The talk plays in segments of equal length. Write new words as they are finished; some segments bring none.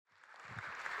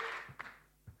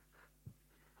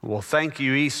Well, thank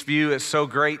you, Eastview. It's so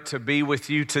great to be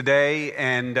with you today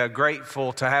and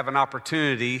grateful to have an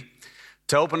opportunity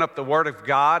to open up the Word of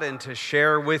God and to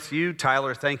share with you.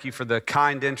 Tyler, thank you for the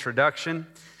kind introduction.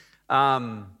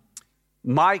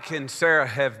 Mike and Sarah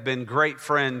have been great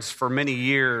friends for many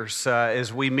years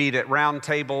as we meet at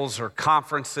roundtables or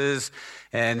conferences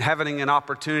and having an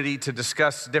opportunity to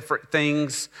discuss different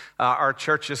things. Our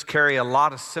churches carry a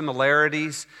lot of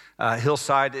similarities.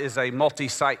 Hillside is a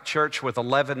multi-site church with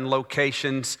 11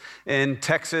 locations in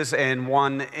Texas and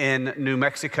one in New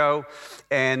Mexico.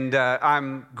 And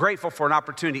I'm grateful for an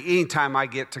opportunity anytime I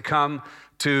get to come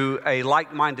to a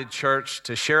like-minded church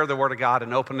to share the Word of God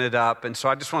and open it up. And so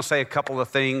I just want to say a couple of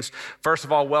things. First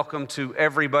of all, welcome to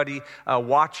everybody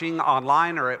watching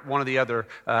online or at one of the other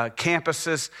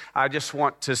campuses. I just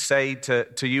want to say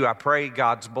to you, I pray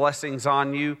God's blessings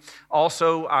on you.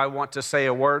 Also, I want to say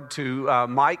a word to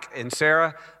Mike and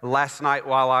Sarah. Last night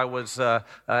while I was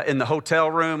in the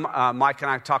hotel room, Mike and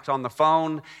I talked on the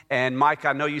phone. And Mike,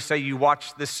 I know you say you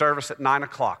watch this service at 9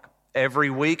 o'clock. Every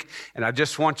week, and I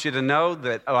just want you to know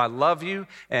that I love you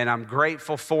and I'm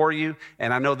grateful for you,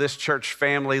 and I know this church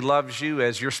family loves you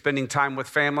as you're spending time with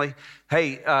family.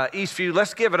 Hey, Eastview,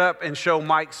 let's give it up and show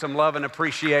Mike some love and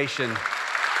appreciation.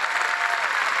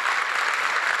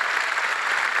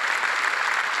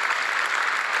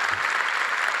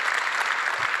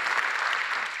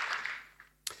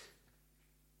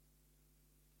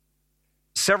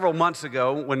 Several months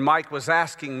ago, when Mike was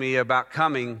asking me about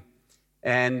coming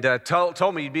and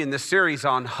told me you'd be in this series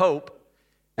on hope.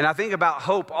 And I think about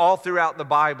hope all throughout the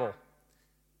Bible.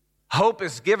 Hope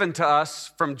is given to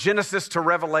us from Genesis to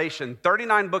Revelation,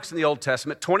 39 books in the Old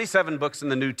Testament, 27 books in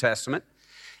the New Testament.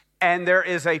 And there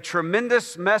is a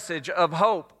tremendous message of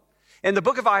hope. In the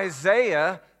book of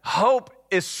Isaiah, hope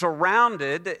is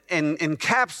surrounded and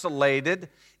encapsulated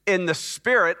in the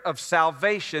spirit of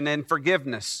salvation and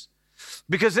forgiveness.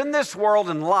 Because in this world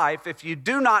and life, if you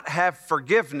do not have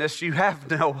forgiveness, you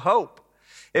have no hope.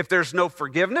 If there's no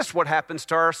forgiveness, what happens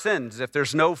to our sins? If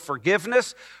there's no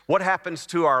forgiveness, what happens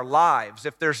to our lives?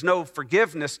 If there's no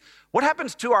forgiveness, what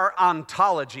happens to our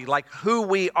ontology, like who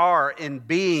we are in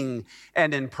being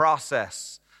and in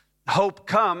process? Hope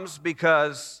comes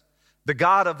because the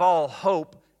God of all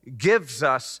hope gives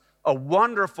us a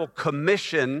wonderful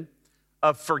commission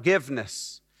of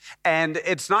forgiveness. And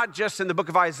it's not just in the book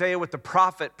of Isaiah with the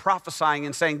prophet prophesying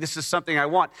and saying, this is something I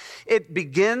want. It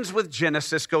begins with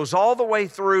Genesis, goes all the way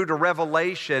through to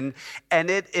Revelation, and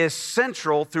it is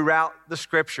central throughout the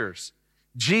scriptures.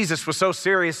 Jesus was so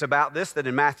serious about this that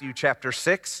in Matthew chapter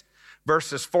 6,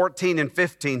 verses 14 and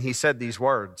 15, he said these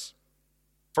words.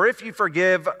 For if you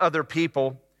forgive other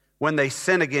people when they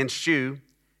sin against you,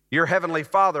 your heavenly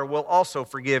Father will also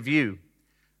forgive you.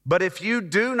 But if you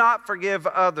do not forgive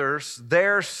others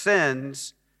their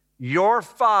sins, your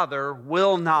Father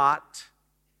will not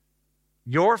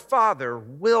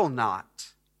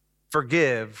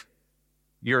forgive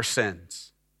your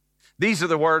sins. These are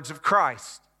the words of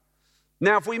Christ.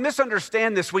 Now, if we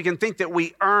misunderstand this, we can think that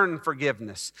we earn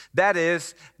forgiveness. That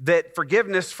is, that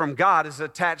forgiveness from God is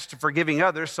attached to forgiving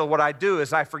others. So what I do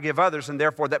is I forgive others, and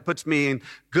therefore that puts me in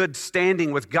good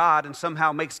standing with God and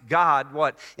somehow makes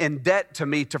God, in debt to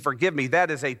me to forgive me.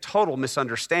 That is a total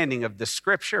misunderstanding of this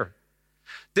scripture.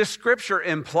 This scripture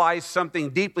implies something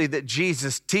deeply that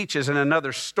Jesus teaches in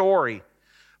another story.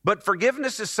 But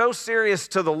forgiveness is so serious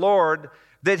to the Lord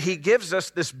that he gives us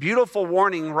this beautiful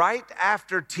warning right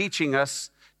after teaching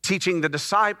the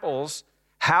disciples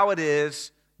how it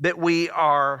is that we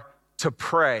are to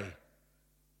pray.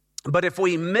 But if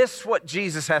we miss what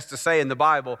Jesus has to say in the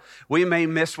Bible, we may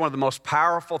miss one of the most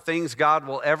powerful things God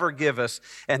will ever give us,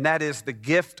 and that is the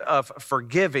gift of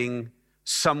forgiving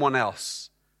someone else.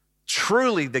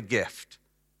 Truly the gift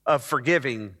of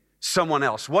forgiving someone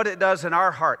else. What it does in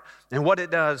our heart and what it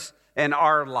does in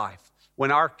our life. When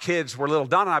our kids were little,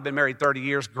 Don and I have been married 30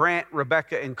 years. Grant,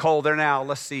 Rebecca, and Cole, they're now,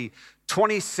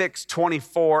 26,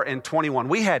 24, and 21.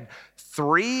 We had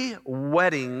 3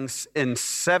 weddings in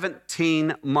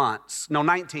 19 months,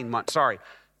 sorry.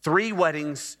 3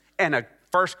 weddings and a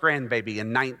first grandbaby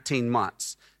in 19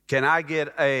 months. Can I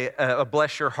get a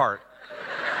bless your heart?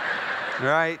 All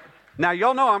right? Now,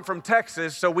 y'all know I'm from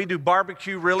Texas, so we do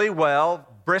barbecue really well,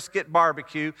 brisket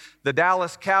barbecue, the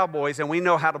Dallas Cowboys, and we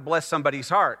know how to bless somebody's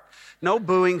heart. No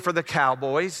booing for the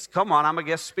Cowboys. Come on, I'm a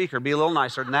guest speaker. Be a little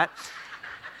nicer than that.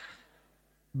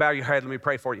 Bow your head, let me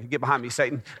pray for you. Get behind me,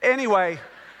 Satan. Anyway,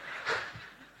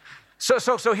 so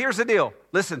here's the deal.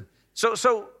 Listen,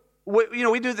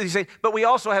 we do these things, but we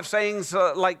also have sayings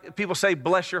like people say,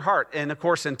 bless your heart. And of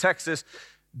course, in Texas,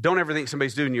 don't ever think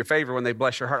somebody's doing you a favor when they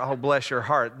bless your heart. Oh, bless your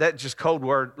heart. That's just code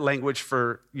word language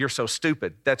for you're so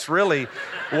stupid. That's really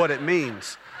what it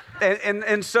means.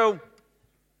 And so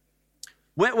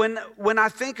when I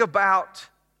think about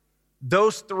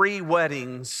those 3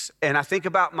 weddings, and I think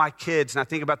about my kids, and I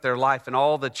think about their life and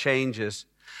all the changes,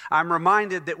 I'm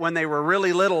reminded that when they were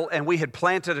really little and we had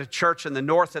planted a church in the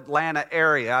North Atlanta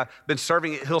area, I've been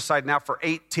serving at Hillside now for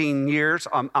 18 years.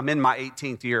 I'm in my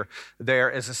 18th year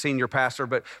there as a senior pastor,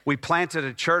 but we planted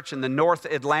a church in the North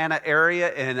Atlanta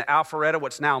area in Alpharetta,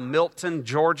 what's now Milton,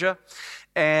 Georgia.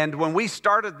 And when we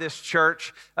started this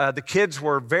church, the kids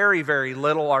were very, very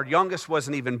little. Our youngest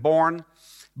wasn't even born,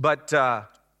 but our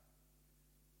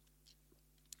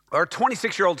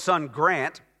 26-year-old son,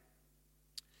 Grant,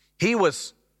 he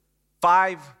was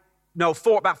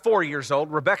about 4 years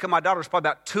old. Rebecca, my daughter, was probably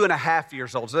about 2.5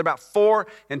 years old. So they're about 4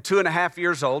 and 2.5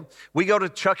 years old. We go to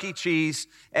Chuck E. Cheese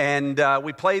and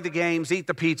we play the games, eat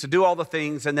the pizza, do all the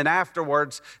things. And then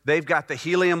afterwards, they've got the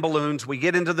helium balloons. We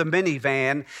get into the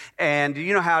minivan, and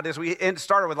you know how it is. We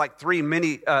started with like 3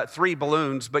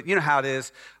 balloons, but you know how it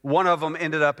is. One of them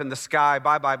ended up in the sky,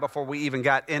 bye-bye, before we even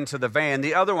got into the van.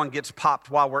 The other one gets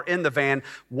popped while we're in the van.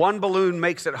 One balloon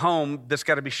makes it home that's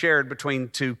got to be shared between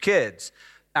 2 kids.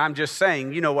 I'm just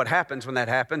saying, you know what happens when that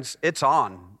happens. It's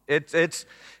on. It's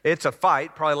a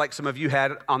fight, probably like some of you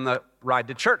had on the ride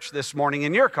to church this morning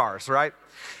in your cars, right?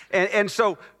 And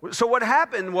so what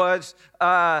happened was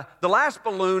the last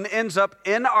balloon ends up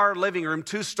in our living room,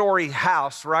 2-story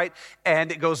house, right?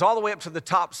 And it goes all the way up to the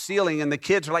top ceiling, and the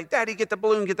kids are like, Daddy, get the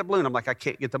balloon, get the balloon. I'm like, I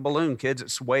can't get the balloon, kids.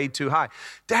 It's way too high.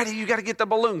 Daddy, you got to get the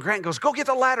balloon. Grant goes, go get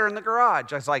the ladder in the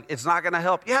garage. I was like, it's not going to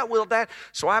help. Yeah, it will, Dad.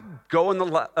 So I go in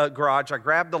the garage. I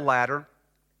grab the ladder.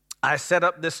 I set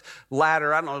up this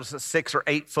ladder. I don't know, it's a 6 or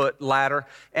 8 foot ladder.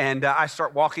 And I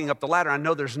start walking up the ladder. I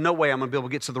know there's no way I'm going to be able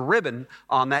to get to the ribbon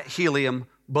on that helium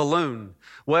balloon.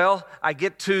 Well, I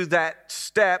get to that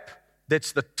step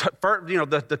that's the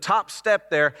top step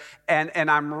there.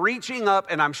 And I'm reaching up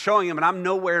and I'm showing him, and I'm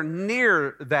nowhere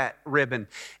near that ribbon.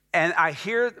 And I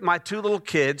hear my 2 little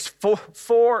kids,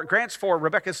 Grant's 4,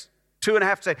 Rebecca's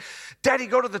 2.5, say, Daddy,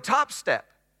 go to the top step.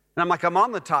 And I'm like, I'm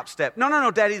on the top step.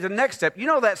 No, Daddy, the next step. You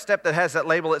know that step that has that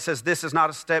label that says, this is not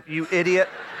a step, you idiot?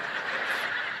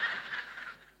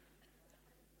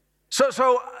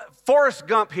 So Forrest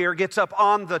Gump here gets up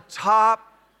on the top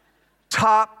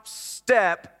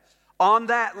step on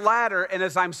that ladder. And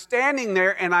as I'm standing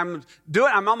there and I'm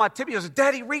on my tippy, he goes,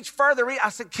 Daddy, reach further. I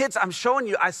said, kids, I'm showing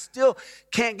you, I still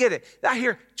can't get it. I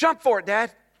hear, jump for it,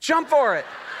 Dad, jump for it.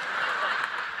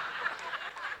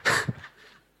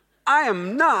 I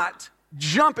am not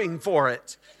jumping for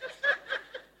it.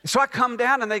 So I come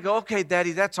down and they go, okay,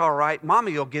 Daddy, that's all right.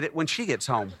 Mommy will get it when she gets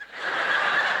home.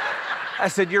 I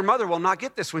said, your mother will not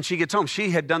get this when she gets home.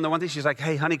 She had done the one thing. She's like,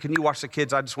 hey, honey, can you watch the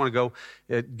kids? I just want to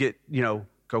go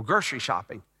go grocery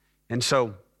shopping. And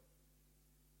so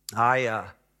I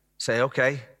say,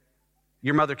 okay,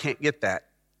 your mother can't get that.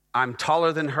 I'm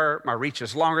taller than her. My reach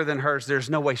is longer than hers. There's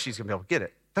no way she's going to be able to get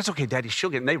it. That's okay, Daddy, she'll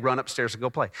get it. And they run upstairs and go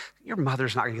play. Your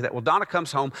mother's not going to get that. Well, Donna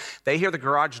comes home. They hear the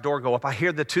garage door go up. I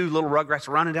hear the 2 little Rugrats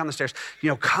running down the stairs,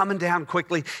 coming down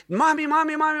quickly. Mommy.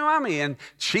 And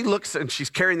she looks, and she's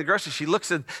carrying the groceries. She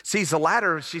looks and sees the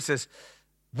ladder, and she says,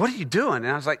 what are you doing? And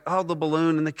I was like, oh, the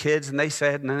balloon and the kids. And they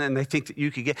said, and they think that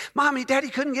you could get it. Mommy, Daddy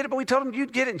couldn't get it, but we told him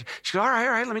you'd get it. And she goes, all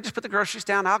right, let me just put the groceries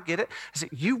down. I'll get it. I said,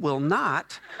 you will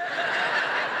not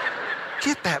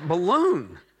get that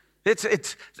balloon. This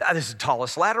is the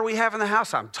tallest ladder we have in the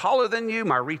house. I'm taller than you.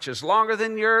 My reach is longer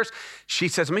than yours. She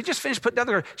says, let me just finish putting down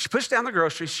the groceries. She puts down the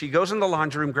groceries. She goes in the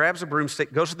laundry room, grabs a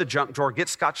broomstick, goes to the junk drawer,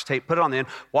 gets Scotch tape, put it on the end,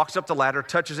 walks up the ladder,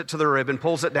 touches it to the ribbon,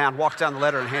 pulls it down, walks down the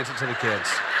ladder, and hands it to the kids.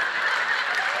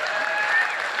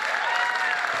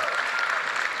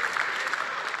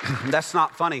 That's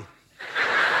not funny.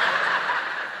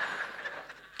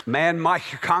 Man, my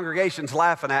congregation's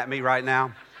laughing at me right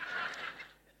now.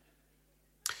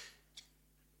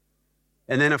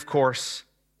 And then, of course,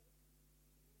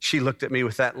 she looked at me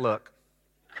with that look.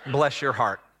 Bless your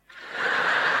heart.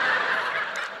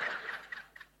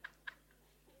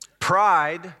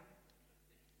 Pride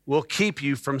will keep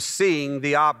you from seeing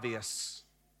the obvious.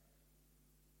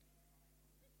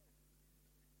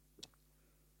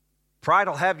 Pride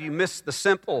will have you miss the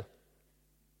simple.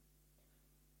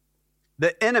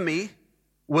 The enemy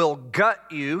will gut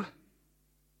you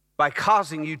by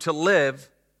causing you to live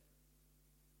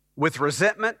with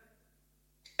resentment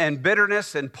and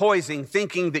bitterness and poison,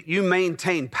 thinking that you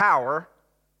maintain power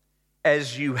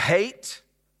as you hate,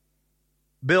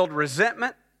 build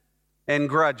resentment and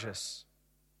grudges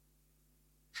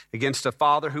against a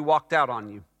father who walked out on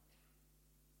you.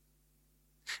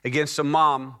 against a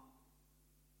mom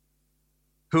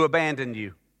who abandoned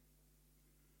you,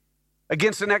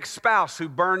 against an ex-spouse who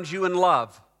burned you in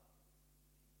love,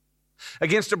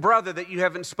 against a brother that you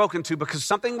haven't spoken to because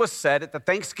something was said at the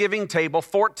Thanksgiving table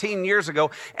 14 years ago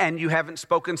and you haven't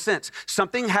spoken since.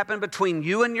 Something happened between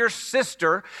you and your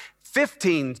sister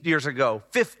 15 years ago,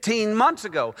 15 months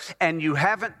ago, and you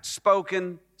haven't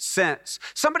spoken since.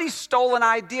 Somebody stole an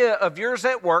idea of yours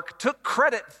at work, took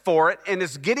credit for it, and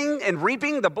is getting and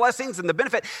reaping the blessings and the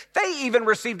benefit. They even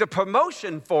received a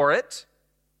promotion for it.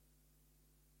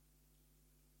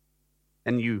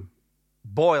 And you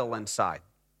boil inside.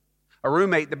 A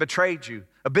roommate that betrayed you,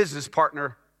 a business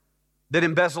partner that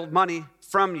embezzled money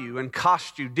from you and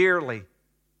cost you dearly.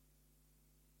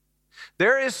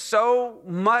 There is so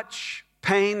much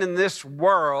pain in this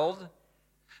world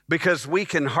because we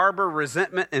can harbor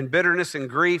resentment and bitterness and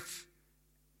grief.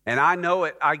 And I know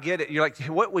it, I get it. You're like,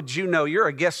 what would you know? You're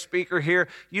a guest speaker here.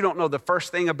 You don't know the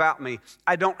first thing about me.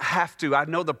 I don't have to. I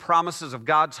know the promises of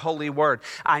God's holy word.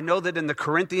 I know that in the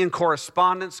Corinthian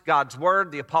correspondence, God's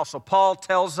word, the Apostle Paul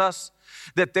tells us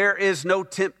that there is no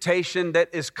temptation that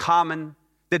is common,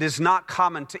 that is not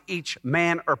common to each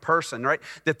man or person, right?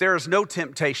 That there is no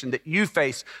temptation that you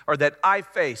face or that I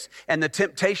face. And the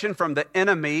temptation from the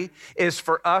enemy is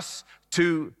for us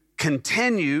to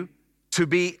continue to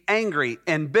be angry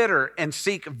and bitter and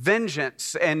seek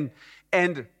vengeance. And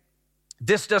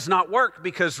this does not work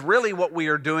because really what we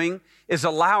are doing is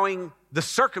allowing the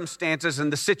circumstances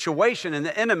and the situation and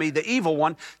the enemy, the evil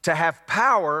one, to have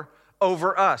power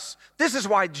over us. This is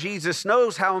why Jesus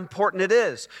knows how important it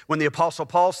is. When the Apostle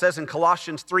Paul says in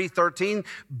Colossians 3:13,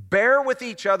 bear with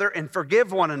each other and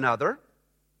forgive one another.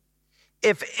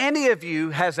 If any of you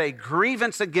has a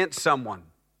grievance against someone,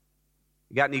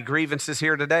 you got any grievances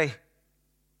here today?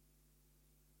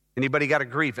 Anybody got a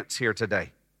grievance here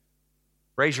today?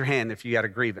 Raise your hand if you got a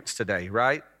grievance today,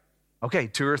 right? Okay,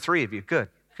 2 or 3 of you. Good.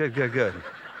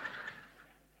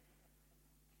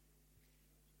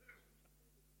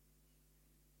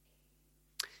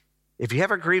 If you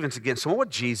have a grievance against someone, what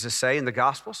did Jesus say in the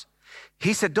Gospels?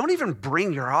 He said, don't even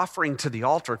bring your offering to the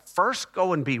altar. First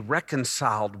go and be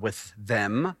reconciled with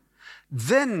them,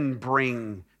 then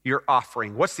bring your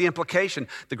offering. What's the implication?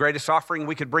 The greatest offering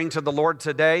we could bring to the Lord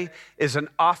today is an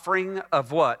offering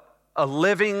of what? A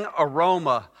living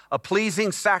aroma, a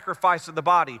pleasing sacrifice of the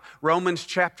body. Romans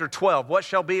chapter 12. What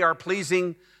shall be our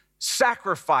pleasing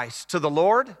sacrifice to the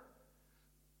Lord?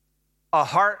 A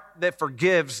heart that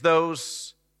forgives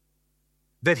those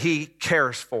that he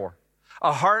cares for.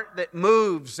 A heart that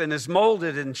moves and is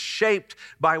molded and shaped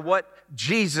by what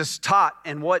Jesus taught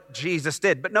and what Jesus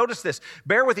did. But notice this,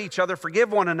 bear with each other,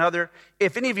 forgive one another.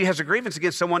 If any of you has a grievance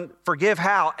against someone, forgive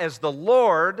how? As the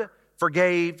Lord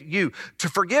forgave you. To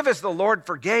forgive as the Lord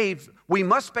forgave, we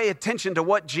must pay attention to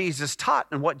what Jesus taught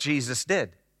and what Jesus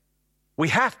did. We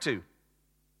have to.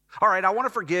 All right, I want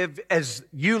to forgive as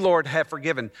you, Lord, have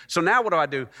forgiven. So now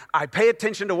what do? I pay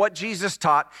attention to what Jesus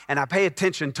taught and I pay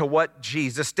attention to what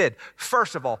Jesus did.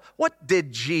 First of all, what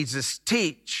did Jesus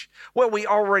teach? Well, we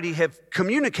already have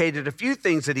communicated a few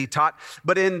things that he taught,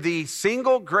 but in the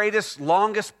single greatest,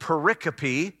 longest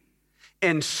pericope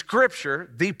in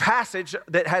Scripture, the passage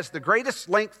that has the greatest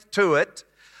length to it,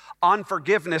 on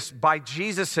forgiveness by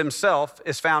Jesus himself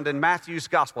is found in Matthew's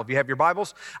gospel. If you have your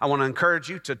Bibles, I want to encourage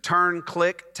you to turn,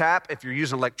 click, tap, if you're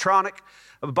using electronic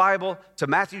Bible, to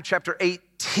Matthew chapter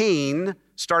 18,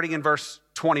 starting in verse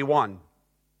 21.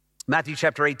 Matthew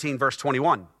chapter 18, verse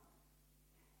 21.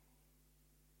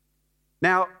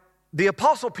 Now, the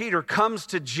Apostle Peter comes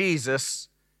to Jesus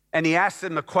and he asks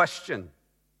him a question.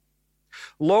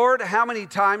 Lord, how many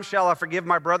times shall I forgive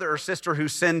my brother or sister who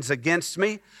sins against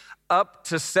me? Up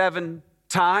to 7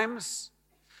 times.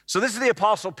 So this is the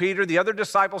Apostle Peter. The other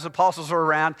apostles are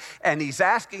around, and he's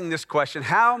asking this question,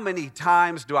 how many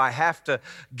times do I have to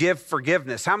give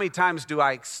forgiveness? How many times do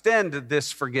I extend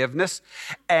this forgiveness?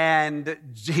 And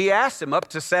he asked him up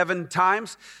to 7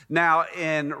 times. Now,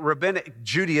 in rabbinic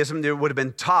Judaism, there would have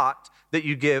been taught that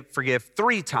you forgive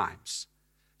 3 times.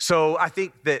 So I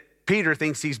think that Peter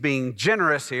thinks he's being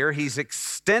generous here. He's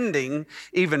extending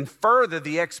even further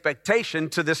the expectation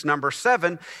to this number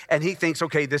 7, and he thinks,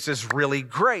 okay, this is really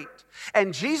great.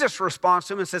 And Jesus responds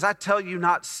to him and says, I tell you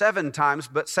not 7 times,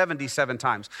 but 77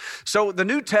 times. So the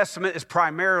New Testament is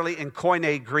primarily in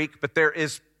Koine Greek, but there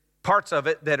is parts of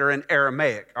it that are in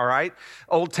Aramaic, all right?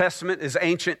 Old Testament is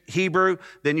ancient Hebrew,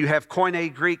 then you have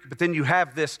Koine Greek, but then you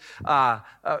have this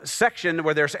section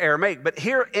where there's Aramaic. But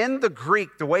here in the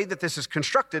Greek, the way that this is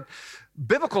constructed,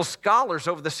 biblical scholars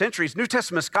over the centuries, New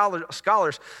Testament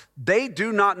scholars, they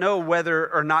do not know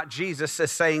whether or not Jesus is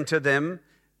saying to them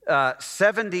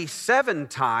 77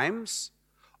 times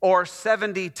or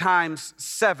 70 times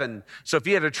 7. So if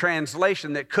you had a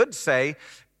translation that could say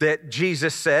that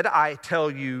Jesus said, I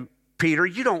tell you, Peter,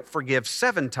 you don't forgive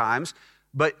 7 times,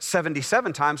 but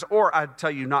 77 times, or I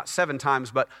tell you not 7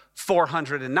 times, but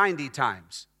 490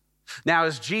 times. Now,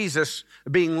 is Jesus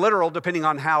being literal, depending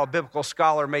on how a biblical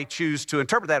scholar may choose to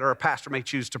interpret that or a pastor may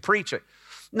choose to preach it?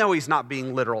 No, he's not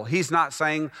being literal. He's not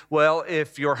saying, well,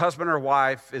 if your husband or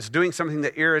wife is doing something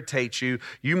that irritates you,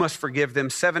 you must forgive them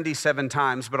 77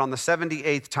 times, but on the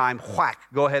 78th time, whack,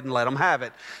 go ahead and let them have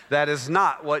it. That is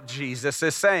not what Jesus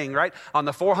is saying, right? On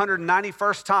the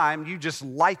 491st time, you just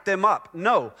light them up.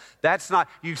 No, that's not,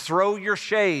 you throw your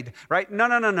shade, right?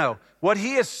 No. What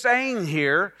he is saying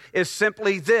here is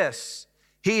simply this.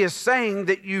 He is saying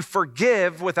that you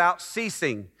forgive without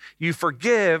ceasing. You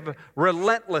forgive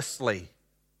relentlessly.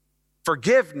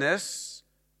 Forgiveness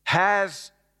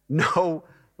has no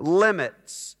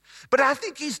limits. But I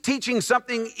think he's teaching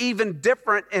something even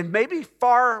different and maybe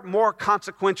far more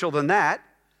consequential than that.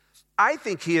 I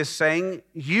think he is saying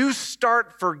you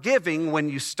start forgiving when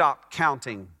you stop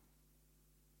counting.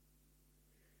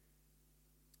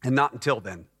 And not until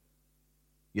then.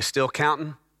 You still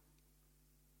counting?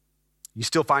 You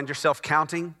still find yourself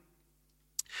counting?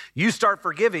 You start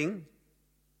forgiving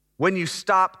when you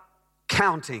stop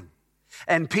counting.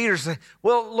 And Peter said,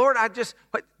 well, Lord,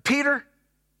 Peter,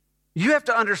 you have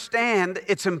to understand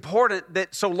it's important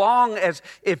that so long as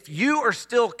if you are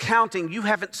still counting, you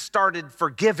haven't started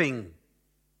forgiving.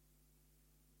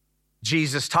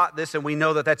 Jesus taught this, and we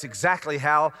know that that's exactly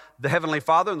how the Heavenly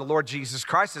Father and the Lord Jesus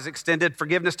Christ has extended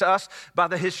forgiveness to us by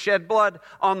his shed blood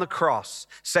on the cross.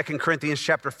 2 Corinthians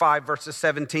chapter 5, verses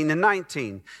 17 and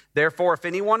 19. Therefore, if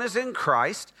anyone is in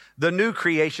Christ, the new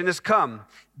creation has come.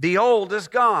 The old is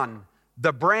gone.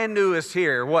 The brand new is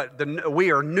here.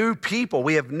 We are new people.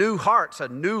 We have new hearts, a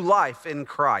new life in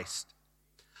Christ.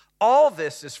 All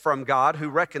this is from God who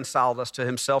reconciled us to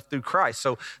himself through Christ.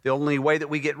 So the only way that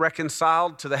we get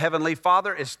reconciled to the Heavenly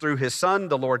Father is through his Son,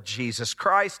 the Lord Jesus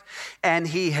Christ. And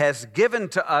he has given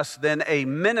to us then a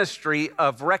ministry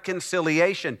of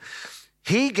reconciliation.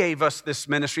 He gave us this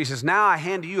ministry. He says, now I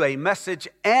hand you a message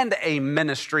and a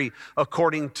ministry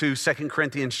according to 2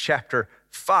 Corinthians chapter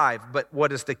 5. But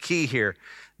what is the key here?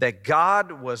 That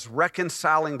God was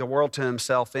reconciling the world to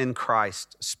himself in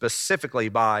Christ, specifically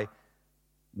by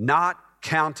not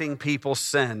counting people's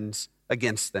sins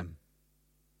against them.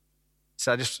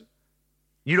 So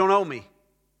you don't owe me.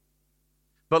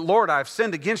 But Lord, I've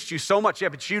sinned against you so much. Yeah,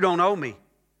 but you don't owe me.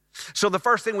 So the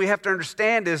first thing we have to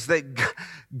understand is that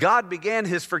God began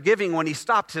his forgiving when he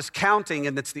stopped his counting,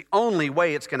 and that's the only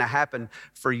way it's going to happen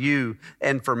for you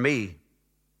and for me.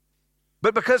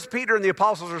 But because Peter and the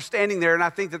apostles are standing there, and I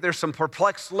think that there's some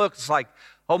perplexed looks like,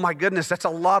 oh my goodness, that's a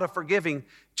lot of forgiving.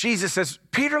 Jesus says,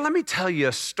 Peter, let me tell you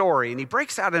a story. And he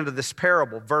breaks out into this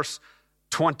parable, verse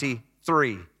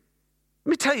 23. Let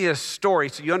me tell you a story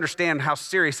so you understand how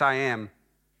serious I am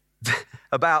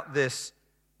about this,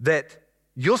 that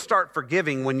you'll start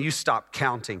forgiving when you stop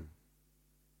counting.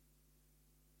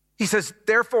 He says,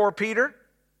 therefore, Peter,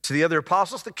 to the other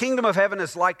apostles, the kingdom of heaven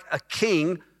is like a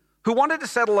king who wanted to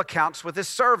settle accounts with his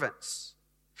servants.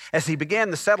 As he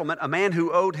began the settlement, a man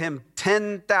who owed him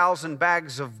 10,000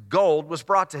 bags of gold was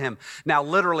brought to him. Now,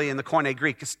 literally in the Koine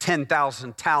Greek, it's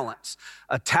 10,000 talents.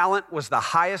 A talent was the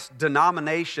highest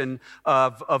denomination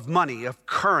of money, of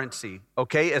currency,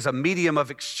 okay, as a medium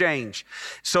of exchange.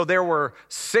 So there were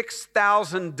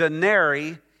 6,000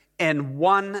 denarii and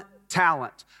 1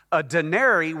 talent. A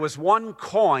denarii was 1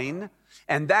 coin,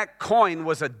 and that coin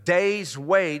was a day's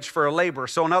wage for a laborer.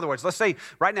 So in other words, let's say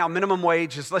right now minimum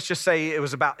wage is, let's just say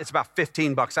it's about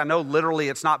 $15. I know literally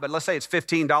it's not, but let's say it's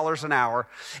 $15 an hour.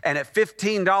 And at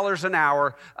 $15 an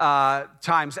hour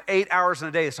times 8 hours in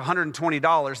a day, it's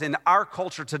 $120. In our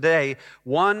culture today,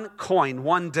 1 coin,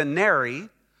 1 denarii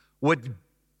would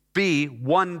be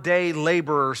 1 day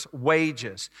laborer's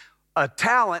wages. A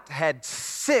talent had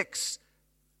 6,000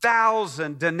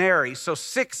 denarii. So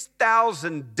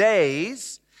 6,000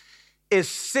 days is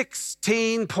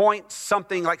 16 point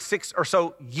something, like 6 or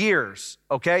so years,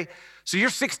 okay? So you're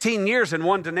 16 years in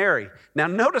 1 denarii. Now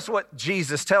notice what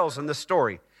Jesus tells in this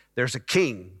story. There's a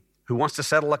king who wants to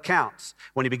settle accounts.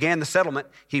 When he began the settlement,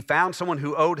 he found someone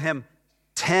who owed him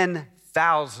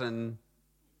 10,000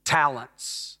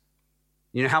 talents.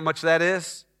 You know how much that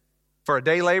is for a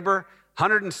day labor?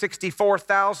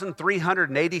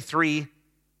 164,383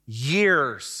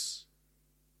 years.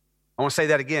 I want to say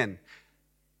that again.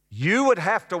 You would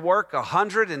have to work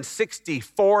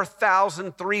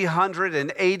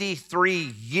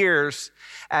 164,383 years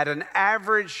at an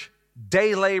average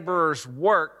day laborer's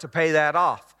work to pay that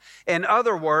off. In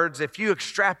other words, if you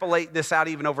extrapolate this out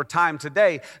even over time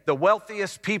today, the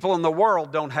wealthiest people in the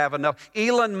world don't have enough.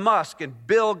 Elon Musk and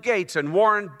Bill Gates and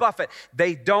Warren Buffett,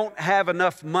 they don't have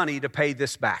enough money to pay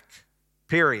this back,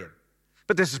 period.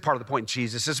 But this is part of the point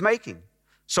Jesus is making.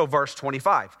 So verse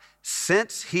 25,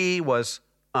 since he was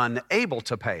unable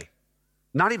to pay,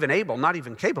 not even able, not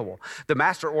even capable, the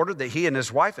master ordered that he and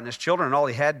his wife and his children and all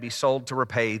he had be sold to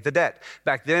repay the debt.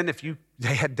 Back then,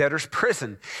 they had debtor's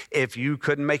prison. If you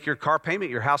couldn't make your car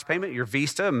payment, your house payment, your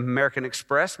Visa, American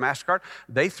Express, MasterCard,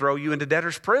 they throw you into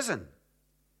debtor's prison.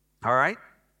 All right?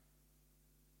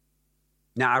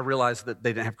 Now, I realize that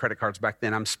they didn't have credit cards back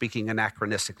then. I'm speaking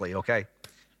anachronistically, okay?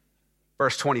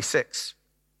 Verse 26.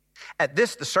 At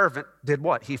this, the servant did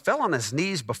what? He fell on his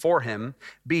knees before him.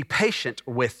 Be patient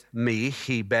with me,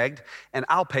 he begged, and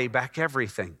I'll pay back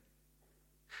everything.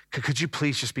 Could you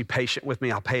please just be patient with me?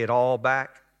 I'll pay it all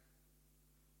back.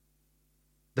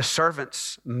 The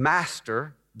servant's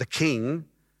master, the king,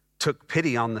 took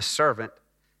pity on the servant,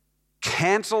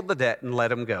 canceled the debt and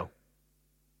let him go.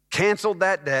 Canceled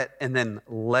that debt and then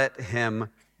let him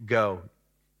go.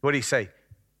 What did he say?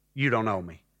 You don't owe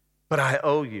me, but I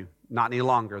owe you. Not any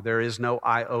longer. There is no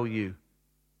I owe you.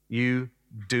 You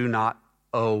do not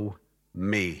owe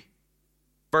me.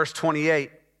 Verse 28.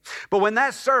 But when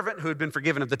that servant who had been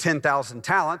forgiven of the 10,000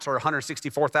 talents or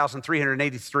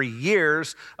 164,383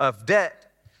 years of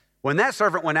debt, when that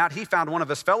servant went out, he found one of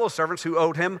his fellow servants who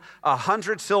owed him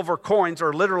 100 silver coins,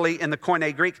 or literally in the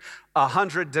Koine Greek,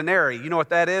 100 denarii. You know what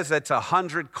that is? That's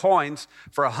 100 coins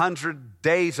for 100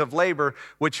 days of labor,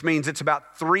 which means it's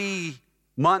about 3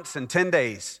 months and 10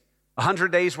 days.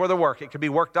 100 days worth of work. It could be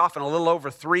worked off in a little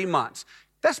over 3 months.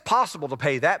 That's possible to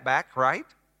pay that back, right?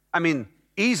 I mean,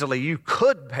 easily you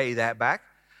could pay that back.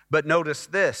 But notice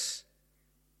this.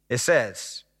 It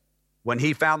says, when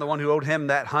he found the one who owed him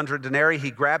that 100 denarii,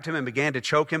 he grabbed him and began to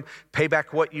choke him. Pay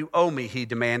back what you owe me, he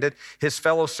demanded. His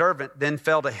fellow servant then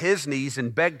fell to his knees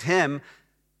and begged him,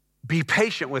 be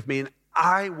patient with me and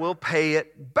I will pay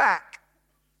it back.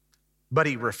 But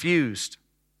he refused.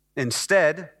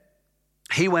 Instead,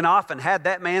 he went off and had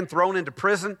that man thrown into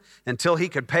prison until he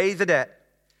could pay the debt.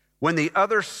 When the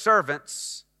other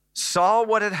servants saw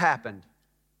what had happened,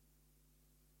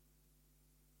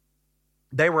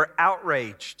 they were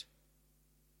outraged.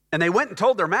 And they went and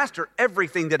told their master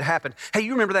everything that happened. Hey,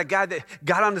 you remember that guy that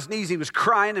got on his knees, he was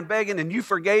crying and begging, and you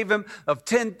forgave him of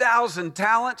 10,000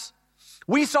 talents?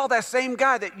 We saw that same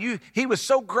guy that he was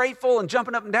so grateful and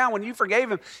jumping up and down when you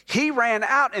forgave him. He ran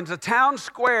out into town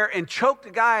square and choked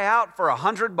a guy out for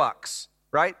 $100,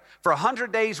 right? For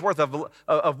 100 days worth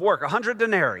of work, 100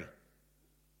 denarii.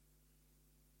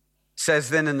 Says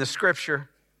then in the scripture,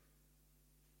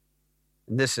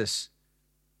 and this is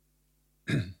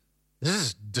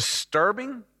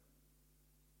disturbing,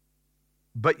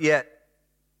 but yet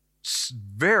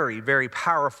very, very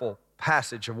powerful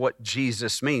passage of what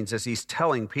Jesus means as he's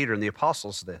telling Peter and the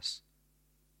apostles this.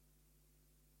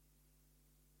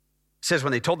 It says,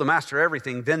 when they told the master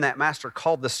everything, then that master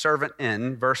called the servant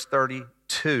in, verse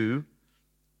 32,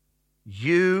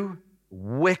 you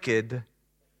wicked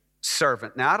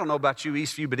servant. Now, I don't know about you,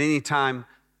 Eastview, but anytime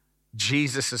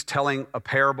Jesus is telling a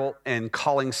parable and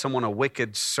calling someone a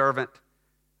wicked servant,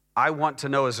 I want to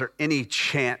know, is there any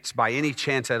chance, by any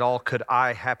chance at all, could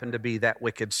I happen to be that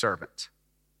wicked servant?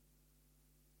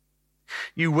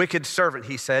 You wicked servant,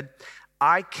 he said,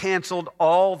 I canceled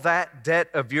all that debt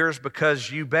of yours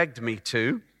because you begged me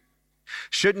to.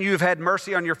 Shouldn't you have had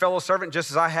mercy on your fellow servant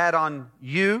just as I had on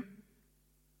you?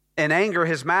 In anger,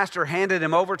 his master handed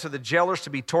him over to the jailers to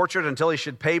be tortured until he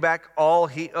should pay back all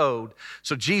he owed.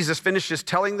 So Jesus finishes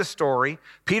telling the story.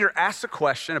 Peter asks a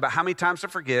question about how many times to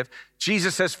forgive.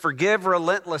 Jesus says, forgive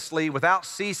relentlessly without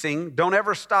ceasing. Don't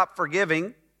ever stop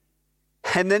forgiving.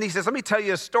 And then he says, let me tell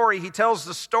you a story. He tells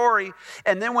the story,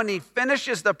 and then when he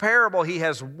finishes the parable, he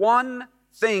has one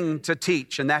thing to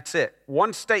teach, and that's it.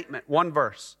 One statement, one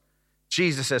verse.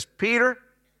 Jesus says, Peter,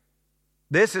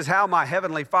 this is how my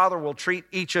heavenly Father will treat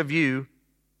each of you.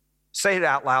 Say it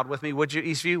out loud with me, would you,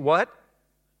 Eastview? What?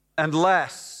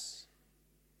 Unless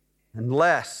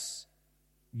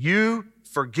you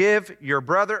forgive your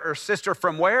brother or sister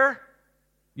from where?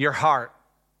 Your heart.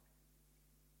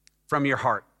 From your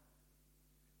heart.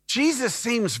 Jesus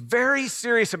seems very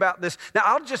serious about this. Now,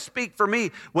 I'll just speak for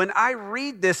me. When I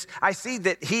read this, I see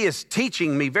that he is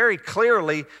teaching me very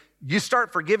clearly. You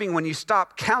start forgiving when you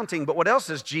stop counting. But what else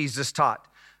has Jesus taught?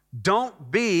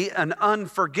 Don't be an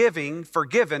unforgiving,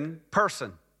 forgiven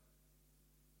person.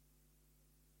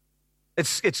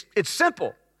 It's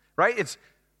simple, right?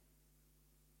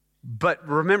 But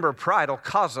remember, pride will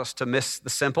cause us to miss the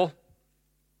simple.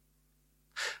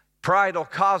 Pride will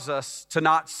cause us to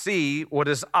not see what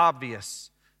is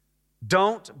obvious.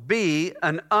 Don't be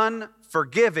an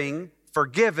unforgiving,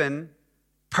 forgiven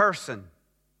person.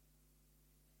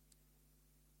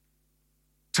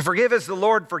 To forgive as the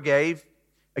Lord forgave.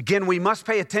 Again, we must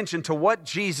pay attention to what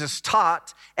Jesus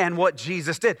taught and what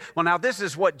Jesus did. Well, now this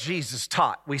is what Jesus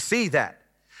taught. We see that.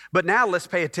 But now let's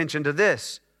pay attention to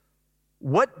this.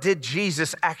 What did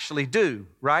Jesus actually do,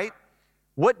 right?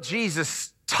 What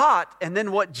Jesus taught and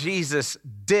then what Jesus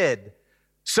did.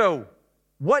 So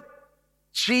what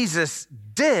Jesus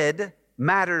did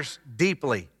matters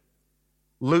deeply.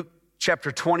 Luke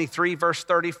chapter 23, verse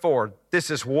 34. This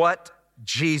is what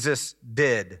Jesus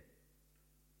did.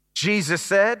 Jesus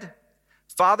said,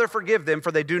 "Father, forgive them,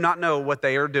 for they do not know what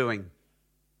they are doing."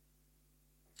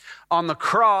 On the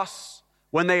cross,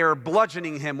 when they are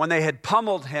bludgeoning him, when they had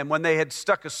pummeled him, when they had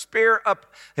stuck a spear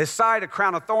up his side, a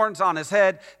crown of thorns on his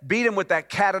head, beat him with that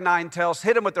cat o' nine tails,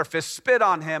 hit him with their fists, spit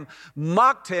on him,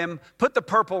 mocked him, put the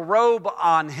purple robe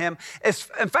on him.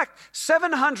 In fact,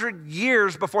 700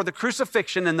 years before the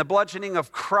crucifixion and the bludgeoning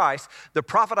of Christ, the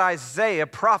prophet Isaiah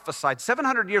prophesied,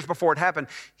 700 years before it happened,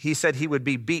 he said he would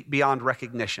be beat beyond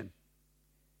recognition.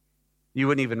 You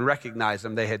wouldn't even recognize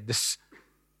him. They had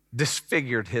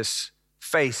disfigured his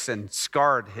face and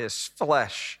scarred his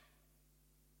flesh.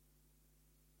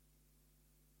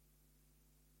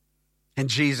 And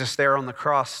Jesus there on the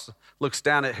cross looks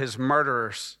down at his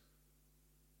murderers,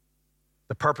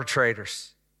 the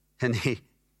perpetrators, and he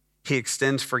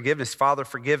extends forgiveness. Father,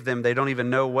 forgive them. They don't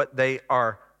even know what they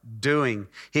are doing.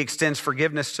 He extends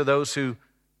forgiveness to those who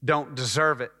don't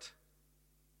deserve it.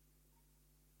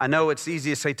 I know it's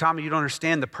easy to say, Tommy, you don't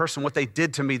understand the person, what they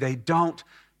did to me. They don't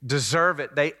deserve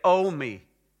it. They owe me.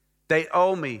 They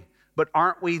owe me. But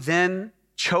aren't we then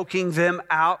choking them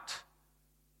out,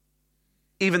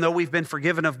 even though we've been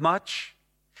forgiven of much?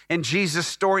 In Jesus'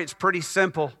 story, it's pretty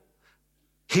simple.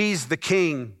 He's the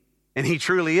king, and he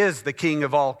truly is the King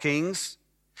of all kings.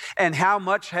 And how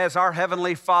much has our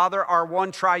Heavenly Father, our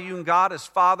one triune God, as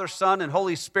Father, Son, and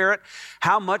Holy Spirit,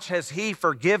 how much has he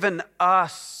forgiven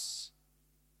us,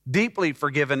 deeply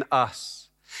forgiven us?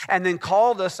 And then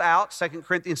called us out, 2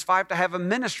 Corinthians 5, to have a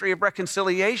ministry of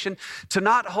reconciliation, to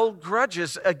not hold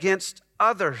grudges against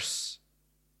others.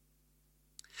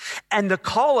 And the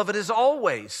call of it is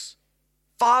always,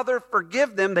 Father,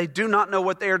 forgive them, they do not know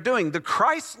what they are doing. The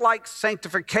Christ-like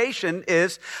sanctification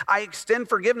is, I extend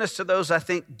forgiveness to those I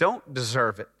think don't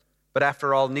deserve it. But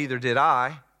after all, neither did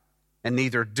I, and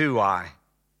neither do I.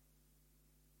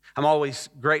 I'm always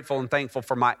grateful and thankful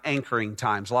for my anchoring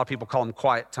times. A lot of people call them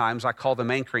quiet times. I call them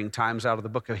anchoring times out of the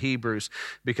book of Hebrews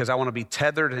because I want to be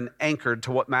tethered and anchored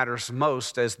to what matters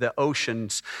most as the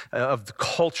oceans of the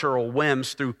cultural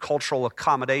whims through cultural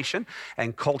accommodation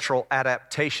and cultural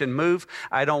adaptation move.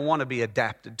 I don't want to be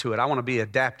adapted to it. I want to be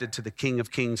adapted to the King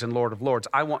of Kings and Lord of Lords.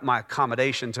 I want my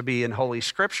accommodation to be in Holy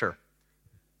Scripture.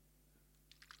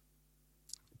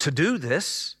 To do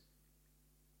this,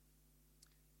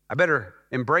 I better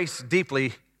embrace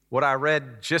deeply what I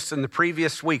read just in the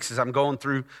previous weeks as I'm going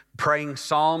through praying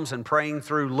Psalms and praying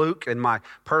through Luke in my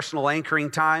personal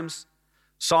anchoring times.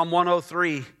 Psalm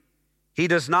 103, he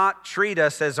does not treat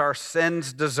us as our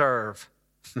sins deserve.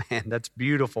 Man, that's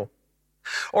beautiful.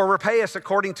 Or repay us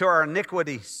according to our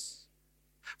iniquities.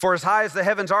 For as high as the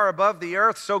heavens are above the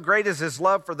earth, so great is his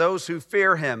love for those who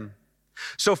fear him.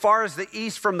 So far as the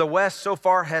east from the west, so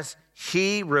far has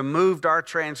he removed our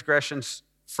transgressions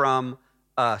from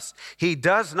us. He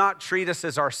does not treat us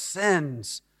as our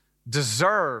sins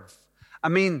deserve. I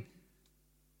mean,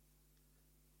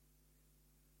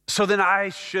 so then I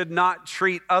should not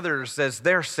treat others as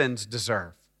their sins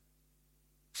deserve.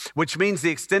 Which means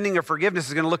the extending of forgiveness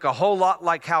is going to look a whole lot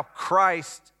like how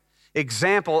Christ's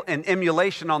example and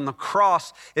emulation on the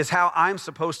cross is how I'm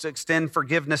supposed to extend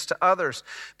forgiveness to others.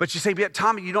 But you say, but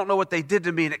Tommy, you don't know what they did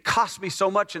to me and it cost me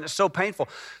so much and it's so painful.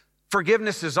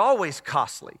 Forgiveness is always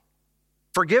costly.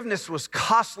 Forgiveness was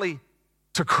costly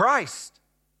to Christ.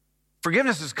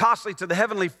 Forgiveness is costly to the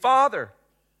Heavenly Father.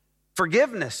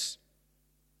 Forgiveness,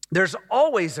 there's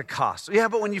always a cost. Yeah,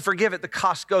 but when you forgive it, the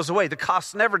cost goes away. The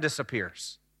cost never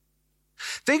disappears.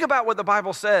 Think about what the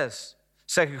Bible says.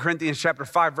 2 Corinthians chapter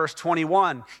 5, verse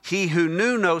 21. He who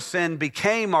knew no sin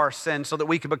became our sin so that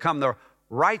we could become the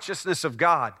righteousness of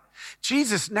God.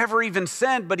 Jesus never even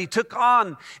sinned, but he took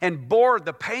on and bore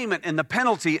the payment and the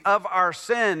penalty of our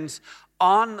sins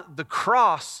on the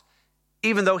cross,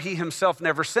 even though he himself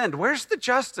never sinned. Where's the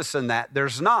justice in that?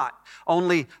 There's not.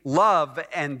 Only love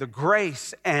and the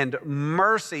grace and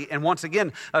mercy. And once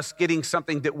again, us getting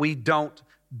something that we don't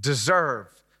deserve.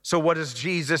 So what does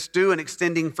Jesus do in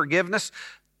extending forgiveness?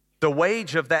 The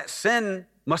wage of that sin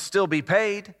must still be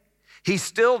paid. He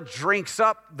still drinks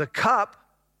up the cup.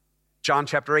 John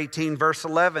chapter 18, verse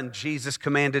 11, Jesus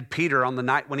commanded Peter on the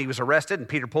night when he was arrested, and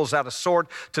Peter pulls out a sword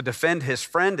to defend his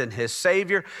friend and his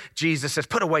Savior. Jesus says,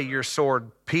 put away your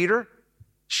sword, Peter.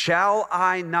 Shall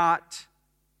I not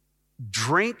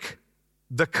drink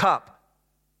the cup?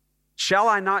 Shall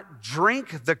I not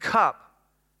drink the cup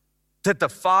that the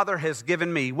Father has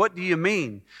given me? What do you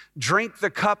mean? Drink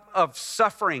the cup of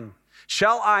suffering.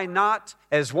 Shall I not,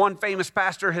 as one famous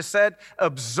pastor has said,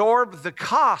 absorb the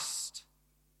cost?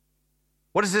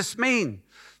 What does this mean?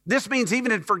 This means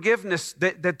even in forgiveness,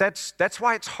 that's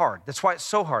why it's hard. That's why it's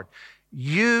so hard.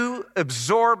 You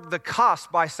absorb the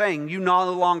cost by saying, you no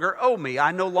longer owe me.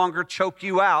 I no longer choke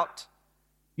you out.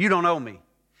 You don't owe me.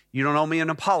 You don't owe me an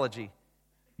apology.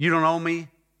 You don't owe me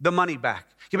the money back.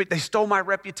 Yeah, but they stole my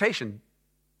reputation.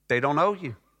 They don't owe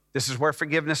you. This is where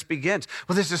forgiveness begins.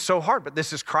 Well, this is so hard, but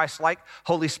this is Christ-like,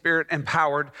 Holy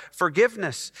Spirit-empowered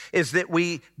forgiveness, is that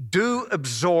we do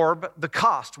absorb the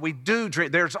cost. We do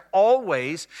drink. There's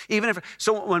always,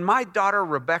 so when my daughter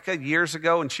Rebecca years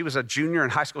ago, and she was a junior in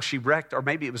high school, she wrecked, or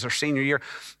maybe it was her senior year,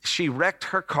 she wrecked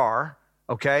her car,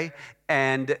 okay?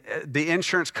 And the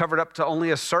insurance covered up to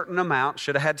only a certain amount,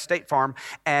 should have had State Farm,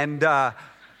 and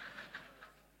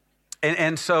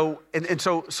so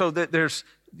that there's,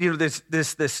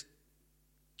 this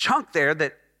chunk there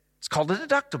that it's called a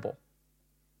deductible.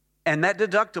 And that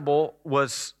deductible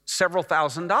was several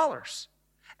 $1,000s.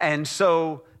 And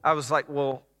so I was like,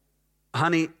 well,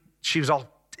 honey, she was all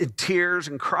in tears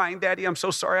and crying, Daddy, I'm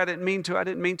so sorry, I didn't mean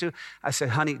to. I said,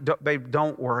 honey, babe,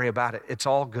 don't worry about it. It's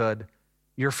all good.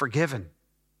 You're forgiven.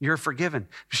 You're forgiven.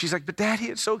 She's like, but Daddy,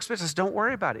 it's so expensive. I said, don't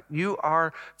worry about it. You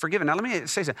are forgiven. Now, let me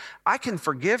say something. I can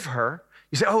forgive her.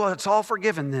 You say, oh, well, it's all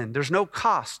forgiven then. There's no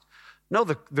cost. No,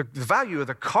 the value of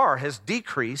the car has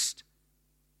decreased.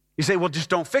 You say, well, just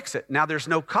don't fix it. Now there's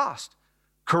no cost.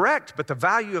 Correct, but the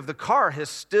value of the car has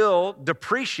still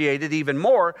depreciated even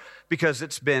more because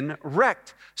it's been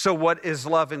wrecked. So what is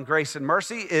love and grace and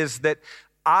mercy is that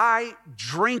I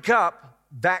drink up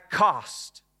that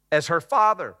cost as her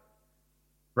father,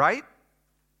 right?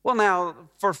 Well, now,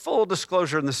 for full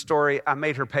disclosure in the story, I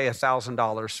made her pay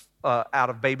 $1,000 out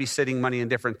of babysitting money and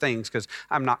different things because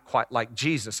I'm not quite like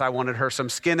Jesus. I wanted her some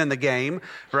skin in the game,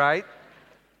 right?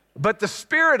 But the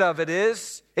spirit of it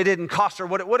is, it didn't cost her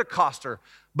what it would have cost her.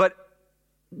 But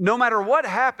no matter what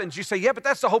happens, you say, yeah, but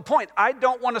that's the whole point. I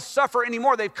don't want to suffer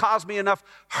anymore. They've caused me enough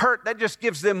hurt. That just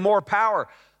gives them more power.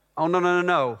 Oh,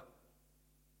 no.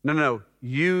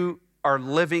 You are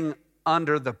living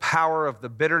under the power of the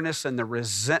bitterness and the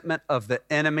resentment of the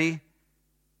enemy,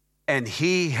 and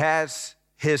he has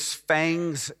his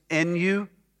fangs in you,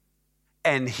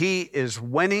 and he is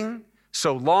winning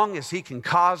so long as he can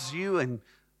cause you and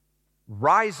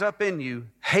rise up in you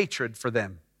hatred for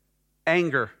them,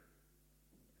 anger,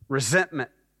 resentment,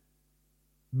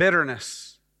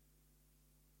 bitterness.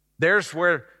 There's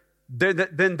where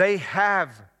then they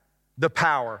have the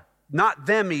power, not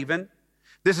them even.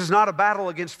 This is not a battle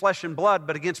against flesh and blood,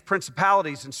 but against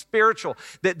principalities and spiritual,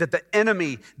 that the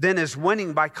enemy then is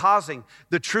winning by causing.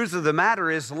 The truth of the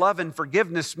matter is love and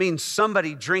forgiveness means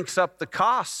somebody drinks up the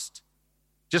cost,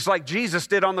 just like Jesus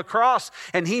did on the cross,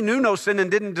 and he knew no sin and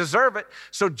didn't deserve it.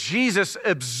 So Jesus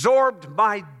absorbed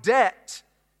my debt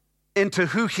into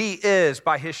who he is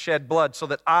by his shed blood so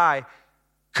that I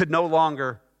could no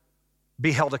longer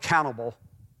be held accountable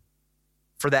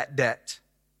for that debt.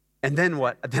 And then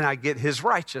what? Then I get his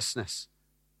righteousness.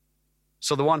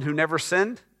 So the one who never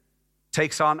sinned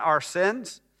takes on our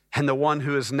sins, and the one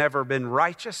who has never been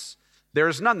righteous, there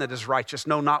is none that is righteous,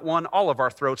 no, not one. All of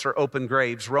our throats are open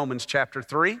graves. Romans chapter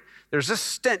 3. There's a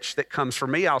stench that comes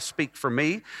from me. I'll speak for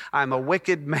me. I'm a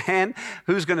wicked man.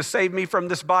 Who's going to save me from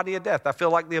this body of death? I feel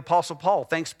like the Apostle Paul.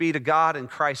 Thanks be to God and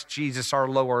Christ Jesus our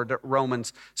Lord,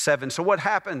 Romans 7. So what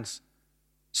happens?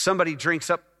 Somebody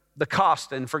drinks up the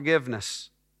cost in forgiveness.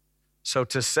 So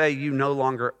to say you no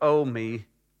longer owe me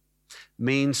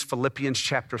means Philippians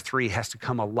chapter 3 has to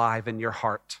come alive in your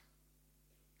heart.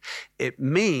 It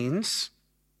means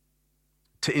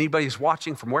to anybody who's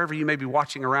watching from wherever you may be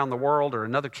watching around the world or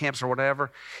another campus or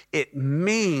whatever, it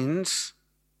means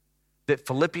that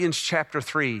Philippians chapter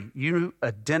 3, you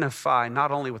identify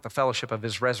not only with the fellowship of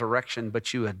his resurrection,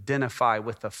 but you identify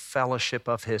with the fellowship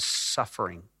of his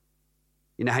suffering.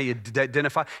 You know how you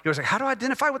identify? You're like, how do I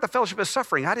identify with the fellowship of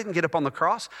suffering? I didn't get up on the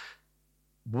cross.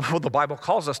 Well, the Bible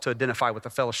calls us to identify with the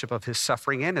fellowship of his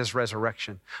suffering and his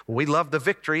resurrection. We love the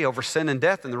victory over sin and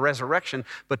death and the resurrection,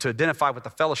 but to identify with the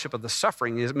fellowship of the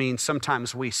suffering, it means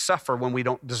sometimes we suffer when we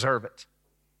don't deserve it.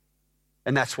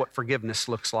 And that's what forgiveness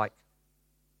looks like.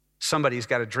 Somebody's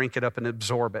got to drink it up and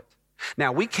absorb it.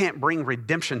 Now, we can't bring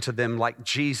redemption to them like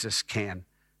Jesus can.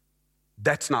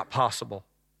 That's not possible.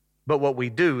 But what we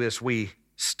do is we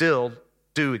still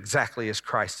do exactly as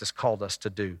Christ has called us to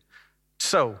do.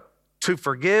 So, to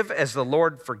forgive as the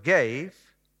Lord forgave,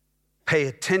 pay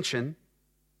attention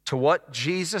to what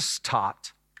Jesus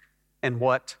taught and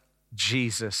what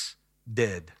Jesus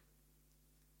did.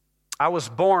 I was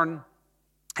born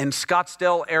in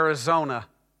Scottsdale, Arizona,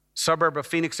 suburb of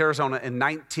Phoenix, Arizona, in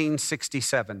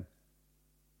 1967.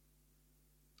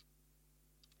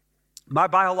 My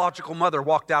biological mother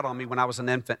walked out on me when I was an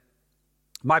infant.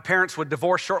 My parents would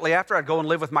divorce shortly after. I'd go and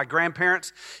live with my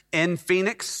grandparents in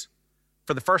Phoenix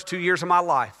for the first 2 years of my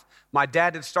life. My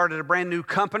dad had started a brand new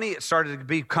company. It started to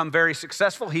become very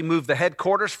successful. He moved the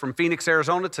headquarters from Phoenix,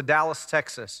 Arizona to Dallas,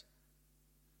 Texas.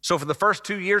 So for the first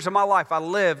 2 years of my life, I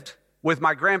lived with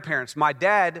my grandparents. My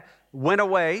dad went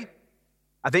away.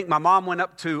 I think my mom went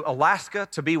up to Alaska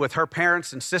to be with her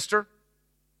parents and sister.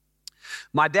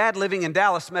 My dad, living in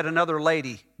Dallas, met another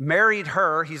lady, married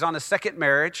her. He's on his second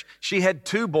marriage. She had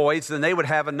 2 boys, then they would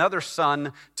have another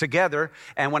son together.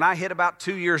 And when I hit about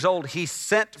 2 years old, he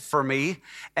sent for me,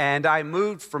 and I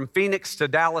moved from Phoenix to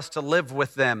Dallas to live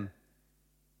with them.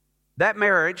 That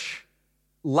marriage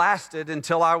lasted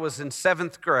until I was in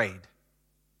 7th grade.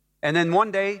 And then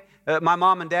one day, my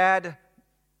mom and dad,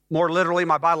 more literally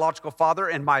my biological father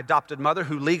and my adopted mother,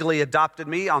 who legally adopted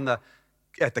me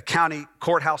at the county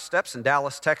courthouse steps in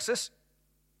Dallas, Texas.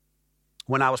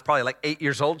 When I was probably like 8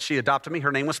 years old, she adopted me.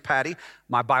 Her name was Patty.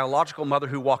 My biological mother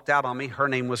who walked out on me, her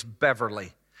name was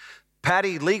Beverly.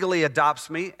 Patty legally adopts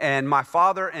me, and my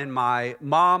father and my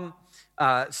mom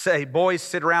say, boys,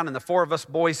 sit around, and the 4 of us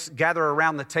boys gather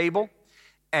around the table,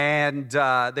 and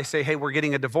they say, hey, we're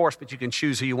getting a divorce, but you can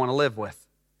choose who you want to live with.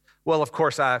 Well, of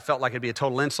course, I felt like it'd be a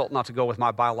total insult not to go with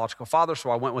my biological father,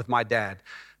 so I went with my dad.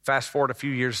 Fast forward a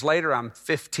few years later, I'm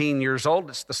 15 years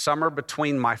old. It's the summer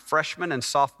between my freshman and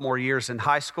sophomore years in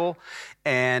high school.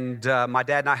 And my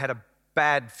dad and I had a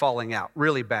bad falling out,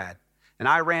 really bad. And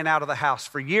I ran out of the house.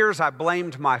 For years, I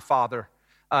blamed my father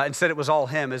and said it was all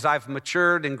him. As I've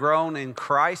matured and grown in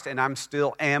Christ, and I'm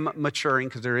still am maturing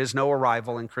because there is no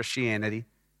arrival in Christianity,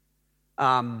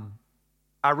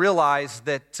 I realized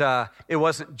that it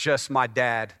wasn't just my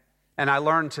dad. And I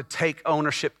learned to take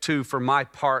ownership too for my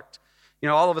part. You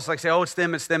know, all of us like say, oh, it's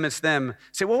them, it's them, it's them.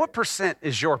 Say, well, what percent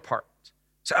is your part?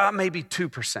 Say, maybe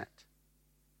 2%.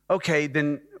 Okay,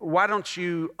 then why don't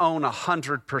you own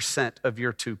 100% of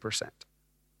your 2%?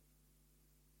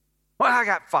 Well, I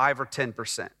got 5 or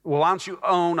 10%. Well, why don't you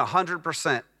own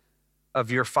 100%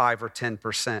 of your 5 or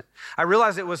 10%? I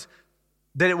realized it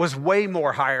was way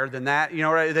more higher than that. You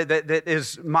know, that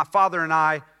is my father and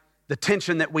I, the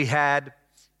tension that we had,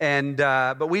 and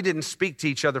but we didn't speak to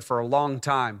each other for a long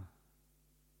time.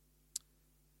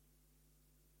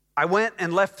 I went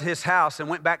and left his house and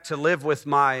went back to live with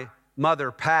my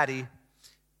mother, Patty.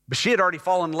 But she had already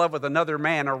fallen in love with another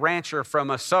man, a rancher from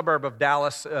a suburb of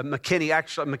Dallas,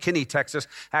 McKinney, Texas,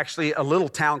 actually a little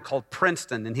town called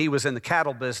Princeton, and he was in the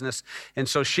cattle business. And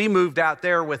so she moved out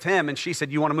there with him, and she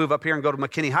said, you want to move up here and go to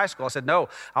McKinney High School? I said, no,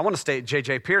 I want to stay at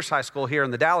J.J. Pierce High School here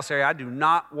in the Dallas area. I do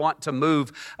not want to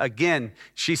move again.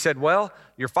 She said, well,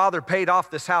 your father paid off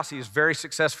this house. He was very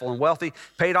successful and wealthy,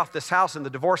 paid off this house in the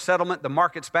divorce settlement. The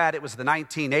market's bad. It was the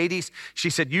 1980s. She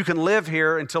said, you can live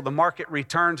here until the market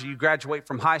returns or you graduate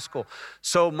from high school.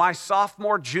 So my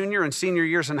sophomore, junior, and senior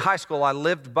years in high school, I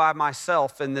lived by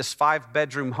myself in this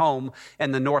 5-bedroom home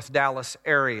in the North Dallas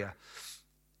area.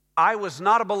 I was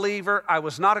not a believer. I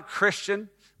was not a Christian.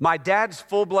 My dad's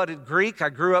full-blooded Greek. I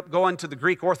grew up going to the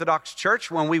Greek Orthodox Church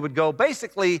when we would go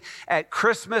basically at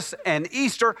Christmas and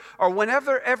Easter, or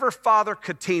whenever Father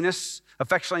Katinus,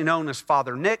 affectionately known as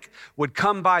Father Nick, would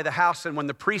come by the house, and when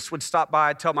the priest would stop by,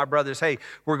 I'd tell my brothers, hey,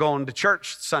 we're going to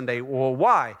church Sunday. Well,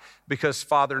 why? Because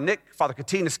Father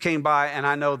Katinus came by, and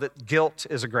I know that guilt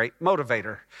is a great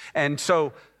motivator. And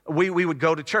so we would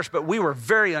go to church, but we were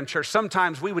very unchurched.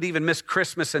 Sometimes we would even miss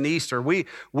Christmas and Easter. We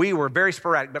were very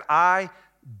sporadic, but I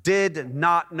did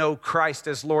not know Christ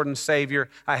as Lord and Savior.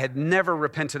 I had never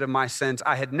repented of my sins.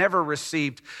 I had never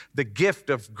received the gift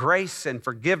of grace and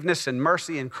forgiveness and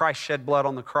mercy in Christ's shed blood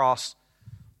on the cross.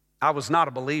 I was not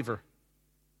a believer.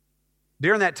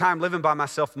 During that time living by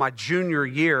myself, my junior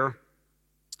year,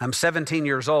 I'm 17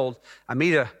 years old. I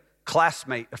meet a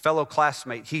fellow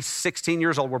classmate. He's 16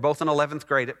 years old. We're both in 11th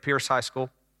grade at Pierce High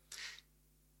School.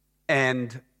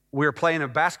 And we were playing a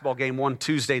basketball game one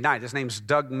Tuesday night. His name's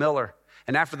Doug Miller.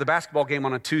 And after the basketball game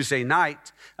on a Tuesday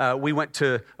night, we went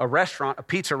to a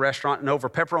pizza restaurant, and over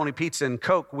pepperoni pizza and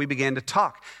Coke, we began to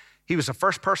talk. He was the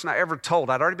first person I ever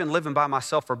told. I'd already been living by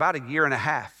myself for about a year and a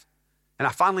half. And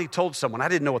I finally told someone. I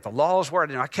didn't know what the laws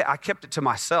were. I kept it to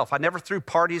myself. I never threw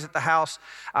parties at the house.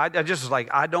 I just was like,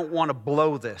 I don't want to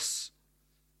blow this.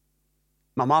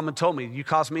 My mom had told me, you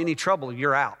cause me any trouble,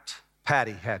 you're out.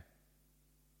 Patty had.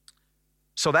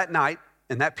 So that night,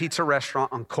 in that pizza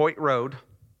restaurant on Coit Road,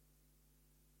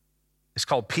 it's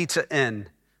called Pizza Inn,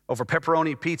 over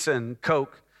pepperoni pizza and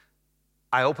Coke,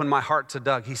 I opened my heart to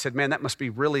Doug. He said, man, that must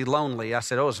be really lonely. I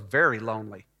said, oh, it's very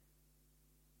lonely.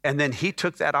 And then he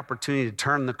took that opportunity to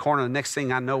turn the corner. The next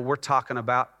thing I know, we're talking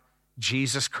about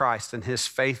Jesus Christ and his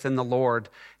faith in the Lord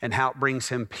and how it brings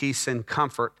him peace and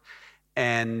comfort.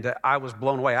 And I was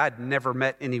blown away. I'd never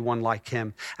met anyone like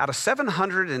him. Out of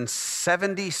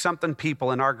 770-something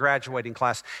people in our graduating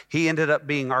class, he ended up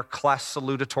being our class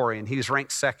salutatorian. He was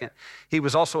ranked second. He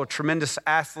was also a tremendous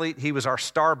athlete. He was our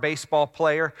star baseball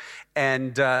player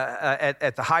and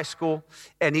at the high school.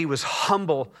 And he was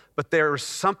humble, but there was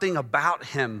something about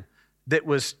him that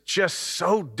was just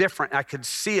so different. I could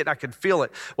see it. I could feel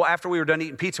it. Well, after we were done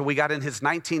eating pizza, we got in his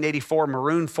 1984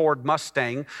 maroon Ford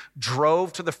Mustang,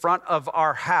 drove to the front of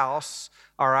our house.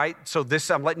 All right. So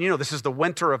I'm letting you know, this is the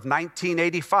winter of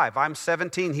 1985. I'm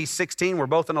 17. He's 16. We're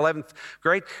both in 11th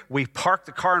grade. We parked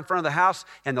the car in front of the house.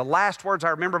 And the last words I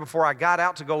remember before I got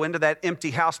out to go into that empty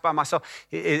house by myself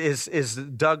is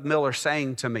Doug Miller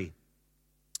saying to me,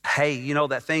 hey, you know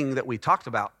that thing that we talked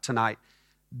about tonight?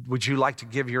 Would you like to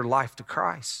give your life to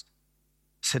Christ?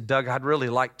 I said, Doug, I'd really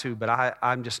like to, but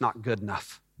I'm just not good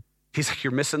enough. He's like,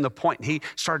 you're missing the point. And he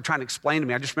started trying to explain to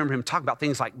me. I just remember him talking about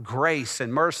things like grace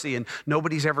and mercy and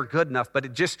nobody's ever good enough. But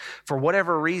it just, for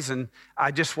whatever reason,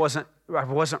 I wasn't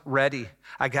ready.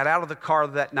 I got out of the car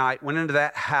that night, went into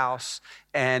that house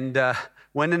and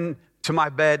went into my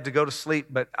bed to go to sleep,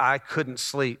 but I couldn't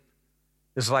sleep.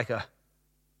 It was like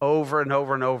over and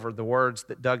over and over, the words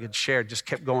that Doug had shared just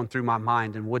kept going through my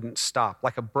mind and wouldn't stop,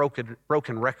 like a broken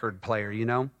record player, you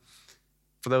know?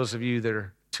 For those of you that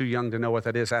are too young to know what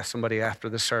that is, ask somebody after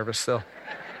the service.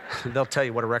 They'll tell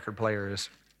you what a record player is.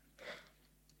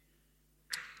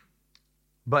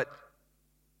 But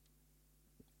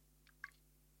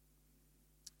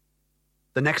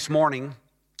the next morning,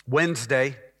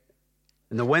 Wednesday,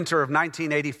 in the winter of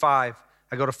 1985,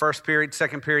 I go to first period,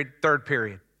 second period, third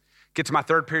period. Get to my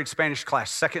third period Spanish class,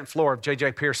 second floor of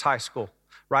J.J. Pierce High School,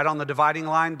 right on the dividing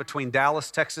line between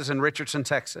Dallas, Texas, and Richardson,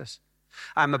 Texas.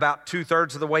 I'm about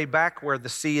 2/3 of the way back where the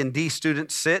C and D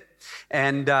students sit,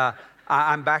 and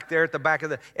I'm back there at the back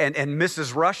of and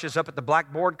Mrs. Rush is up at the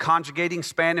blackboard conjugating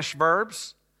Spanish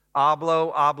verbs.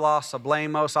 Hablo, hablas,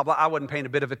 hablemos, habla. I wasn't paying a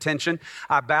bit of attention.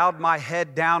 I bowed my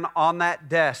head down on that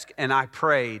desk and I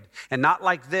prayed. And not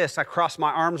like this. I crossed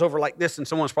my arms over like this and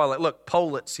someone's probably like, look,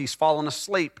 Politz, he's fallen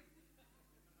asleep.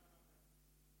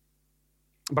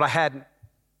 But I hadn't.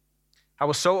 I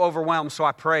was so overwhelmed, so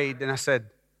I prayed and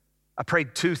I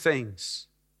prayed two things.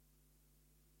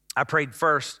 I prayed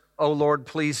first, oh Lord,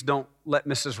 please don't let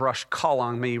Mrs. Rush call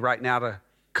on me right now to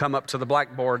come up to the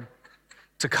blackboard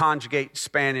to conjugate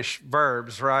Spanish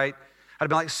verbs, right? I'd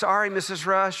be like, sorry, Mrs.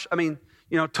 Rush.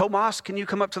 Tomas, can you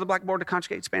come up to the blackboard to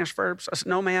conjugate Spanish verbs? I said,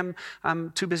 no, ma'am,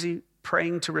 I'm too busy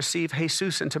praying to receive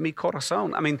Jesus into mi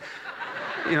corazón.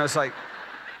 It's like,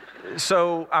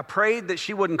 so I prayed that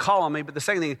she wouldn't call on me, but the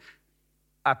second thing,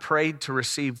 I prayed to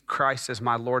receive Christ as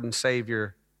my Lord and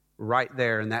Savior right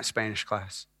there in that Spanish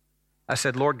class. I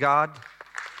said, Lord God,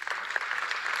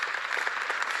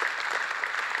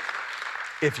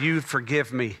 if you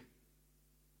forgive me,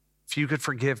 if you could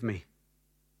forgive me,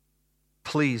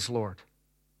 please, Lord,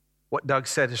 what Doug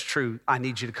said is true. I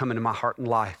need you to come into my heart and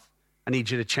life. I need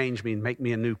you to change me and make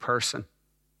me a new person.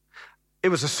 It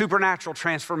was a supernatural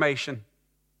transformation.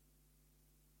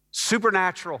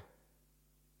 Supernatural.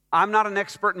 I'm not an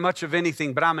expert in much of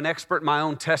anything, but I'm an expert in my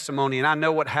own testimony, and I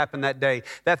know what happened that day.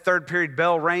 That third period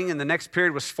bell rang, and the next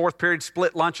period was fourth period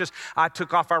split lunches. I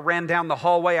took off. I ran down the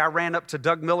hallway. I ran up to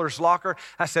Doug Miller's locker.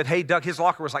 I said, hey, Doug, his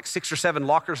locker was like 6 or 7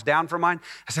 lockers down from mine.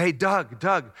 I said, hey, Doug,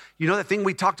 you know that thing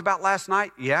we talked about last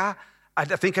night? Yeah, I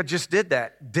think I just did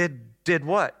that. Did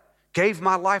what? Gave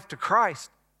my life to Christ.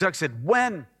 Doug said,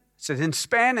 when? I said, in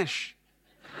Spanish.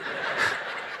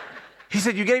 He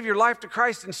said, you gave your life to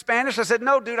Christ in Spanish? I said,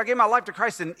 no, dude, I gave my life to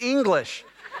Christ in English.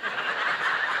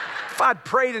 If I'd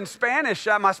prayed in Spanish,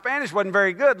 my Spanish wasn't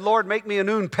very good. Lord, make me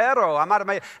un perro. I might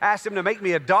have asked him to make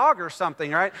me a dog or something,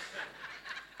 right?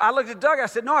 I looked at Doug. I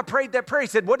said, no, I prayed that prayer. He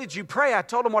said, what did you pray? I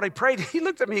told him what I prayed. He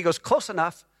looked at me. He goes, close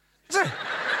enough.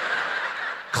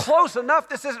 Close enough.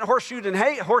 This isn't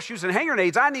horseshoes and hanger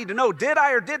nades. I need to know, did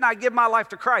I or didn't I give my life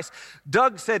to Christ?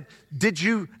 Doug said, did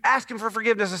you ask him for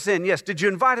forgiveness of sin? Yes. Did you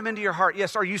invite him into your heart?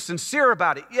 Yes. Are you sincere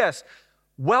about it? Yes.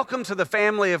 Welcome to the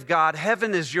family of God.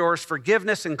 Heaven is yours.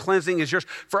 Forgiveness and cleansing is yours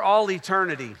for all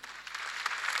eternity.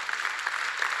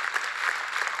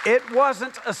 It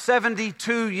wasn't a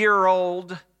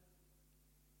 72-year-old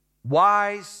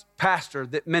wise pastor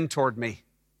that mentored me.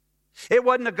 It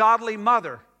wasn't a godly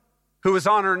mother who was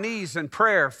on her knees in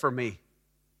prayer for me.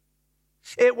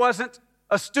 It wasn't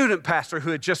a student pastor who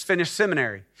had just finished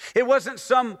seminary. It wasn't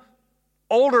some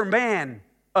older man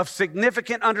of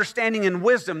significant understanding and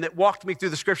wisdom that walked me through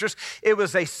the scriptures. It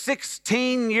was a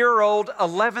 16-year-old,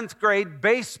 11th grade,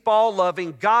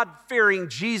 baseball-loving, God-fearing,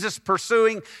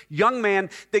 Jesus-pursuing young man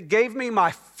that gave me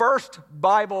my first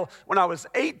Bible when I was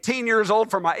 18 years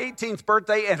old for my 18th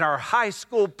birthday in our high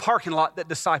school parking lot that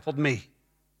discipled me.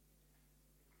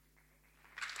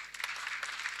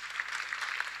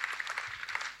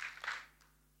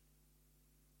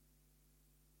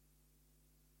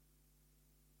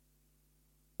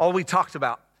 All we talked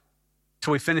about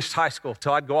till we finished high school,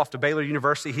 till I'd go off to Baylor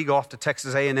University, he'd go off to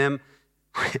Texas A&M.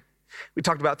 We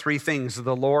talked about three things: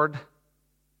 the Lord,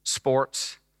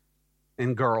 sports,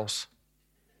 and girls.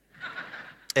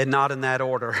 And not in that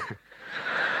order.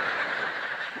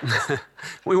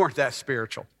 We weren't that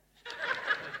spiritual.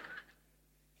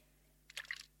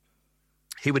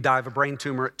 He would die of a brain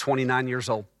tumor at 29 years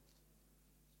old.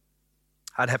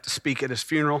 I'd have to speak at his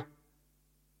funeral.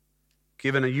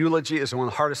 Giving a eulogy is one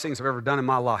of the hardest things I've ever done in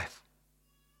my life.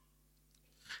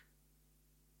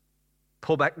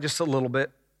 Pull back just a little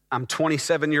bit. I'm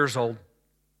 27 years old.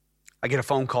 I get a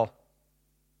phone call.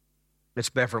 It's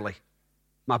Beverly,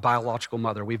 my biological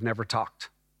mother. We've never talked,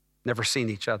 never seen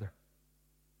each other.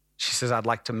 She says, I'd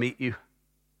like to meet you.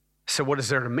 I said, what is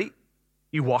there to meet?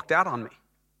 You walked out on me.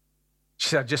 She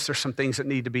said, there's some things that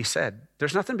need to be said.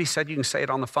 There's nothing to be said. You can say it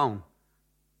on the phone.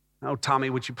 No, Tommy,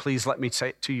 would you please let me say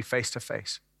it to you face to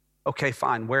face? Okay,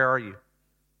 fine. Where are you?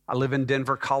 I live in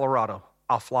Denver, Colorado.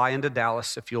 I'll fly into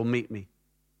Dallas if you'll meet me.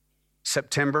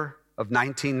 September of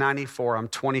 1994, I'm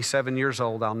 27 years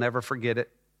old. I'll never forget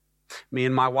it. Me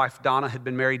and my wife, Donna, had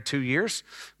been married 2 years.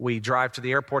 We drive to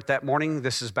the airport that morning.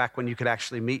 This is back when you could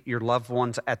actually meet your loved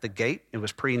ones at the gate. It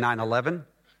was pre-9/11.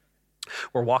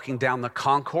 We're walking down the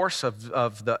concourse of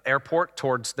the airport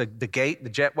towards the gate,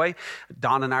 the jetway.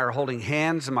 Don and I are holding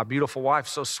hands, and my beautiful wife,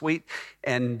 so sweet,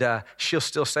 and she'll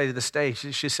still say to this day,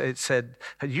 she said,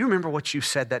 you remember what you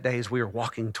said that day as we were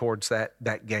walking towards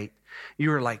that gate? You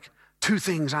were like, 2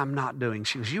 things I'm not doing.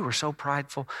 She goes, you were so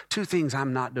prideful. 2 things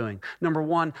I'm not doing. Number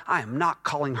 1, I am not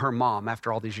calling her mom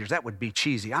after all these years. That would be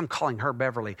cheesy. I'm calling her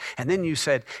Beverly. And then you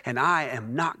said, and I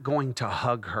am not going to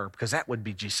hug her because that would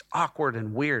be just awkward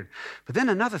and weird. But then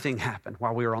another thing happened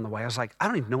while we were on the way. I was like, I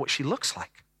don't even know what she looks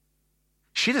like.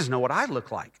 She doesn't know what I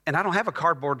look like. And I don't have a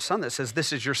cardboard son that says,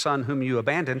 this is your son whom you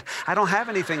abandoned. I don't have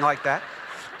anything like that.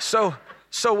 So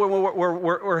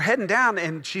we're heading down,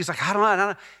 and she's like, I don't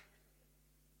know.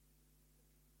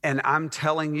 And I'm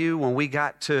telling you, when we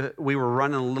were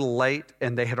running a little late,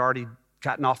 and they had already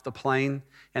gotten off the plane,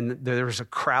 and there was a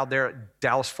crowd there at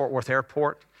Dallas-Fort Worth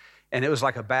Airport, and it was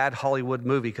like a bad Hollywood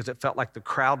movie because it felt like the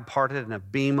crowd parted and a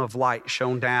beam of light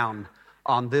shone down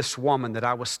on this woman that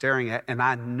I was staring at, and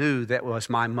I knew that was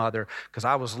my mother because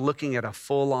I was looking at a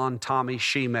full-on Tommy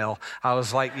Shemale. I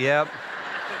was like, yep.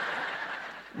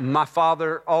 My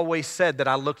father always said that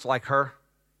I looked like her.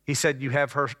 He said, you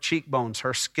have her cheekbones,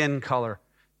 her skin color.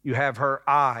 You have her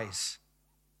eyes.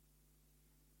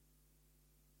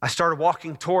 I started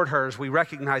walking toward her as we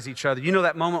recognize each other. You know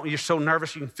that moment when you're so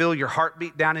nervous you can feel your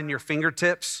heartbeat down in your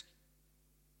fingertips?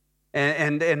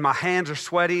 And my hands are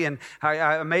sweaty, and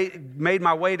I made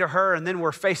my way to her, and then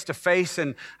we're face to face,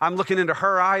 and I'm looking into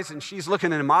her eyes, and she's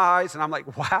looking into my eyes, and I'm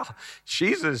like, wow,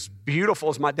 she's as beautiful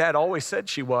as my dad always said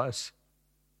she was.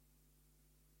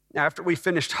 After we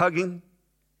finished hugging,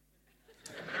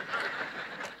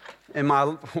 and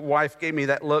my wife gave me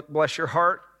that look, bless your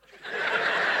heart.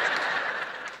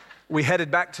 We headed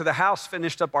back to the house,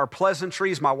 finished up our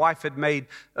pleasantries. My wife had made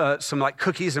some like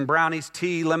cookies and brownies,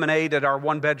 tea, lemonade at our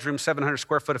 1-bedroom, 700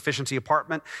 square foot efficiency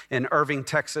apartment in Irving,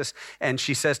 Texas. And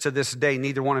she says to this day,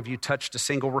 neither one of you touched a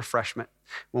single refreshment.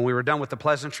 When we were done with the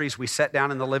pleasantries, we sat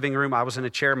down in the living room. I was in a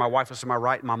chair. My wife was to my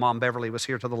right, and my mom, Beverly, was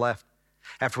here to the left.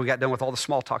 After we got done with all the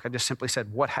small talk, I just simply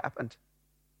said, what happened?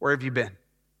 Where have you been?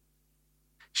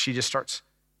 She just starts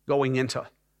going into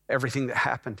everything that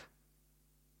happened.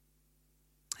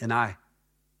 And I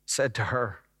said to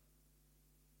her,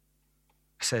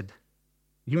 I said,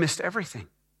 you missed everything.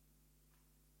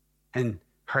 And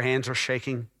her hands are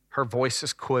shaking. Her voice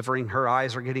is quivering. Her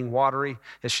eyes are getting watery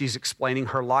as she's explaining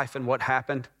her life and what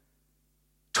happened.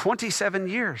 27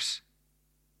 years.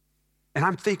 And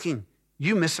I'm thinking,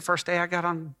 you missed the first day I got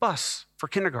on the bus for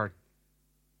kindergarten.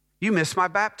 You missed my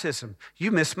baptism.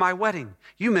 You missed my wedding.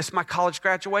 You missed my college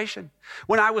graduation.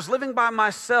 When I was living by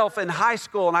myself in high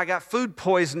school and I got food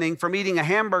poisoning from eating a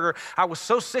hamburger, I was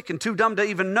so sick and too dumb to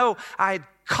even know. I had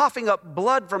coughing up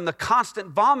blood from the constant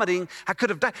vomiting. I could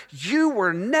have died. You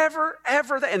were never,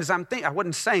 ever there. And as I'm thinking, I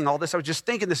wasn't saying all this. I was just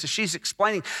thinking this as she's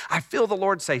explaining. I feel the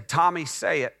Lord say, Tommy,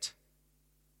 say it.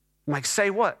 I'm like,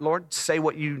 say what, Lord? Say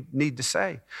what you need to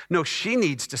say. No, she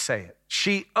needs to say it.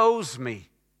 She owes me.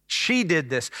 She did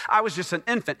this. I was just an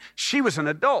infant. She was an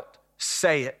adult.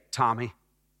 Say it, Tommy.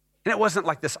 And it wasn't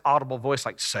like this audible voice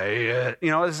like, say it.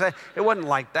 You know, it wasn't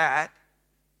like that.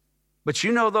 But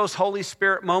you know those Holy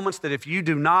Spirit moments that if you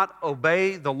do not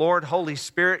obey the Lord, Holy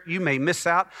Spirit, you may miss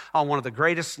out on one of the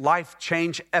greatest life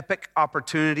change epic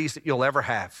opportunities that you'll ever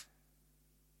have.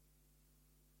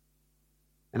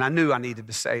 And I knew I needed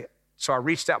to say it. So I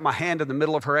reached out my hand in the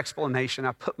middle of her explanation.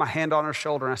 I put my hand on her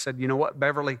shoulder and I said, you know what,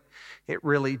 Beverly, it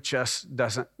really just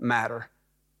doesn't matter.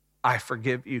 I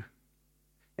forgive you.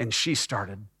 And she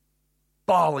started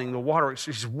bawling. The water,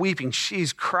 she's weeping,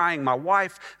 she's crying. My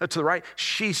wife to the right,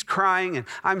 she's crying, and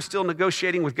I'm still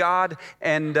negotiating with God.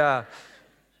 And I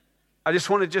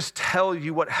just want to just tell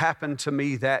you what happened to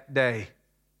me that day.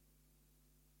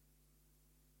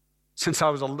 Since I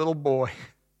was a little boy,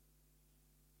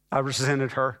 I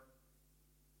resented her.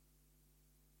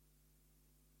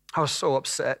 I was so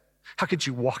upset. How could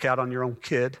you walk out on your own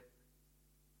kid?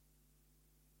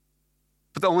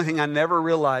 But the only thing I never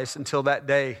realized until that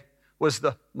day was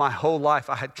my whole life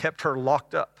I had kept her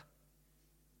locked up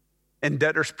in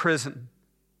debtor's prison.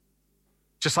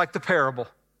 Just like the parable.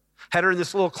 Had her in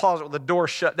this little closet with the door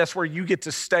shut. That's where you get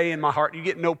to stay in my heart. You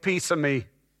get no piece of me.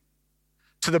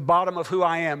 To the bottom of who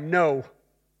I am, no.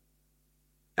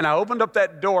 And I opened up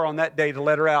that door on that day to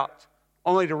let her out,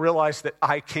 only to realize that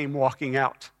I came walking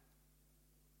out.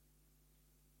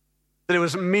 That it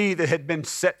was me that had been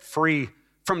set free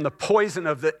from the poison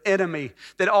of the enemy,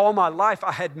 that all my life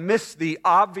I had missed the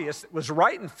obvious that was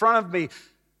right in front of me,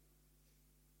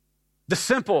 the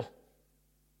simple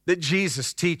that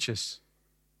Jesus teaches.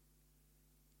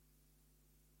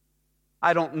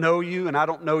 I don't know you and I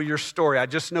don't know your story. I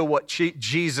just know what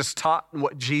Jesus taught and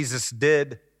what Jesus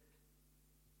did.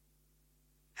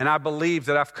 And I believe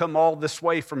that I've come all this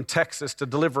way from Texas to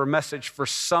deliver a message for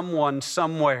someone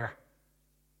somewhere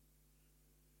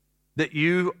that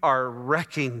you are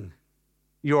wrecking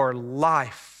your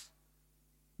life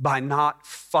by not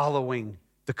following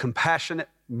the compassionate,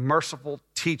 merciful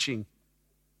teaching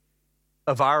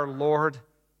of our Lord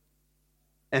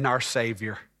and our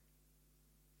Savior.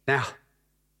 Now,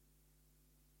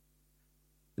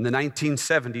 in the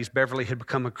 1970s, Beverly had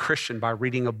become a Christian by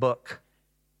reading a book.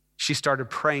 She started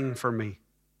praying for me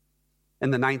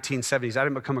in the 1970s. I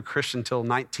didn't become a Christian until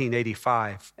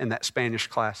 1985 in that Spanish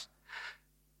class.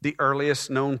 The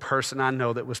earliest known person I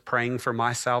know that was praying for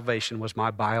my salvation was my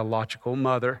biological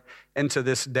mother. And to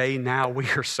this day now, we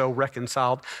are so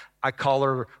reconciled. I call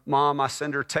her Mom. I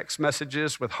send her text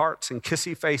messages with hearts and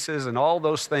kissy faces and all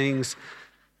those things.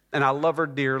 And I love her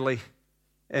dearly.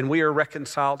 And we are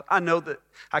reconciled. I know that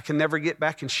I can never get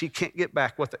back and she can't get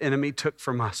back what the enemy took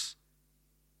from us.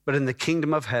 But in the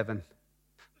kingdom of heaven,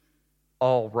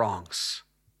 all wrongs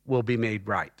will be made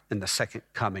right in the second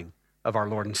coming of our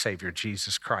Lord and Savior,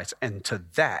 Jesus Christ. And to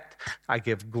that, I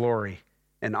give glory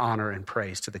and honor and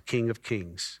praise to the King of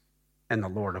Kings and the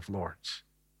Lord of Lords.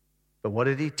 But what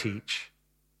did he teach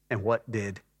and what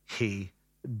did he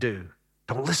do?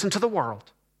 Don't listen to the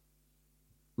world.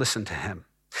 Listen to him.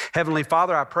 Heavenly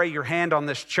Father, I pray your hand on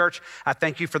this church. I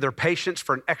thank you for their patience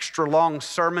for an extra long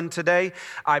sermon today.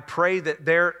 I pray that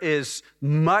there is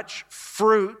much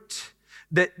fruit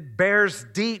that bears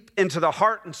deep into the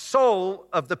heart and soul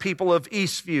of the people of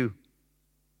Eastview.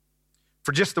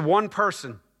 For just the one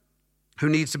person who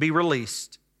needs to be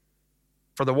released,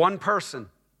 for the one person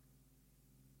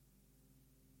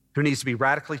who needs to be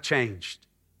radically changed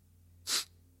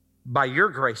by your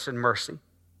grace and mercy.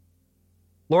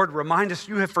 Lord, remind us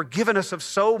you have forgiven us of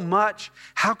so much.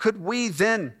 How could we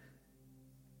then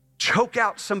choke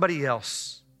out somebody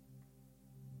else?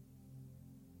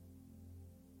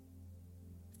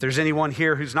 If there's anyone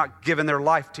here who's not given their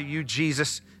life to you,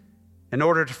 Jesus, in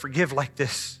order to forgive like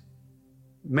this,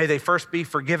 may they first be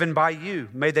forgiven by you.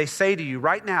 May they say to you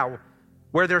right now,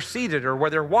 where they're seated or where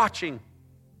they're watching,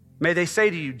 may they say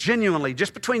to you genuinely,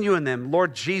 just between you and them,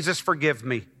 Lord Jesus, forgive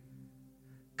me.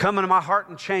 Come into my heart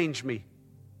and change me.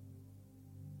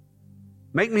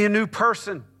 Make me a new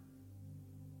person.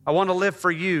 I want to live for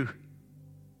you.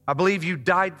 I believe you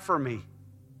died for me,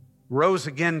 rose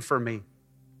again for me.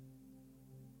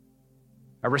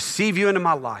 I receive you into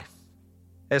my life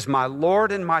as my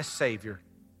Lord and my Savior,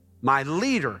 my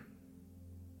leader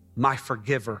my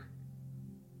forgiver.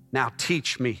 Now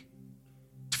teach me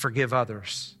to forgive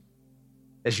others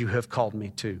as you have called me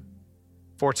to.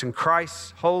 For it's in Christ's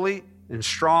holy and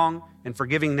strong and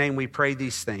forgiving name we pray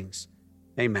these things.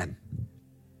 Amen.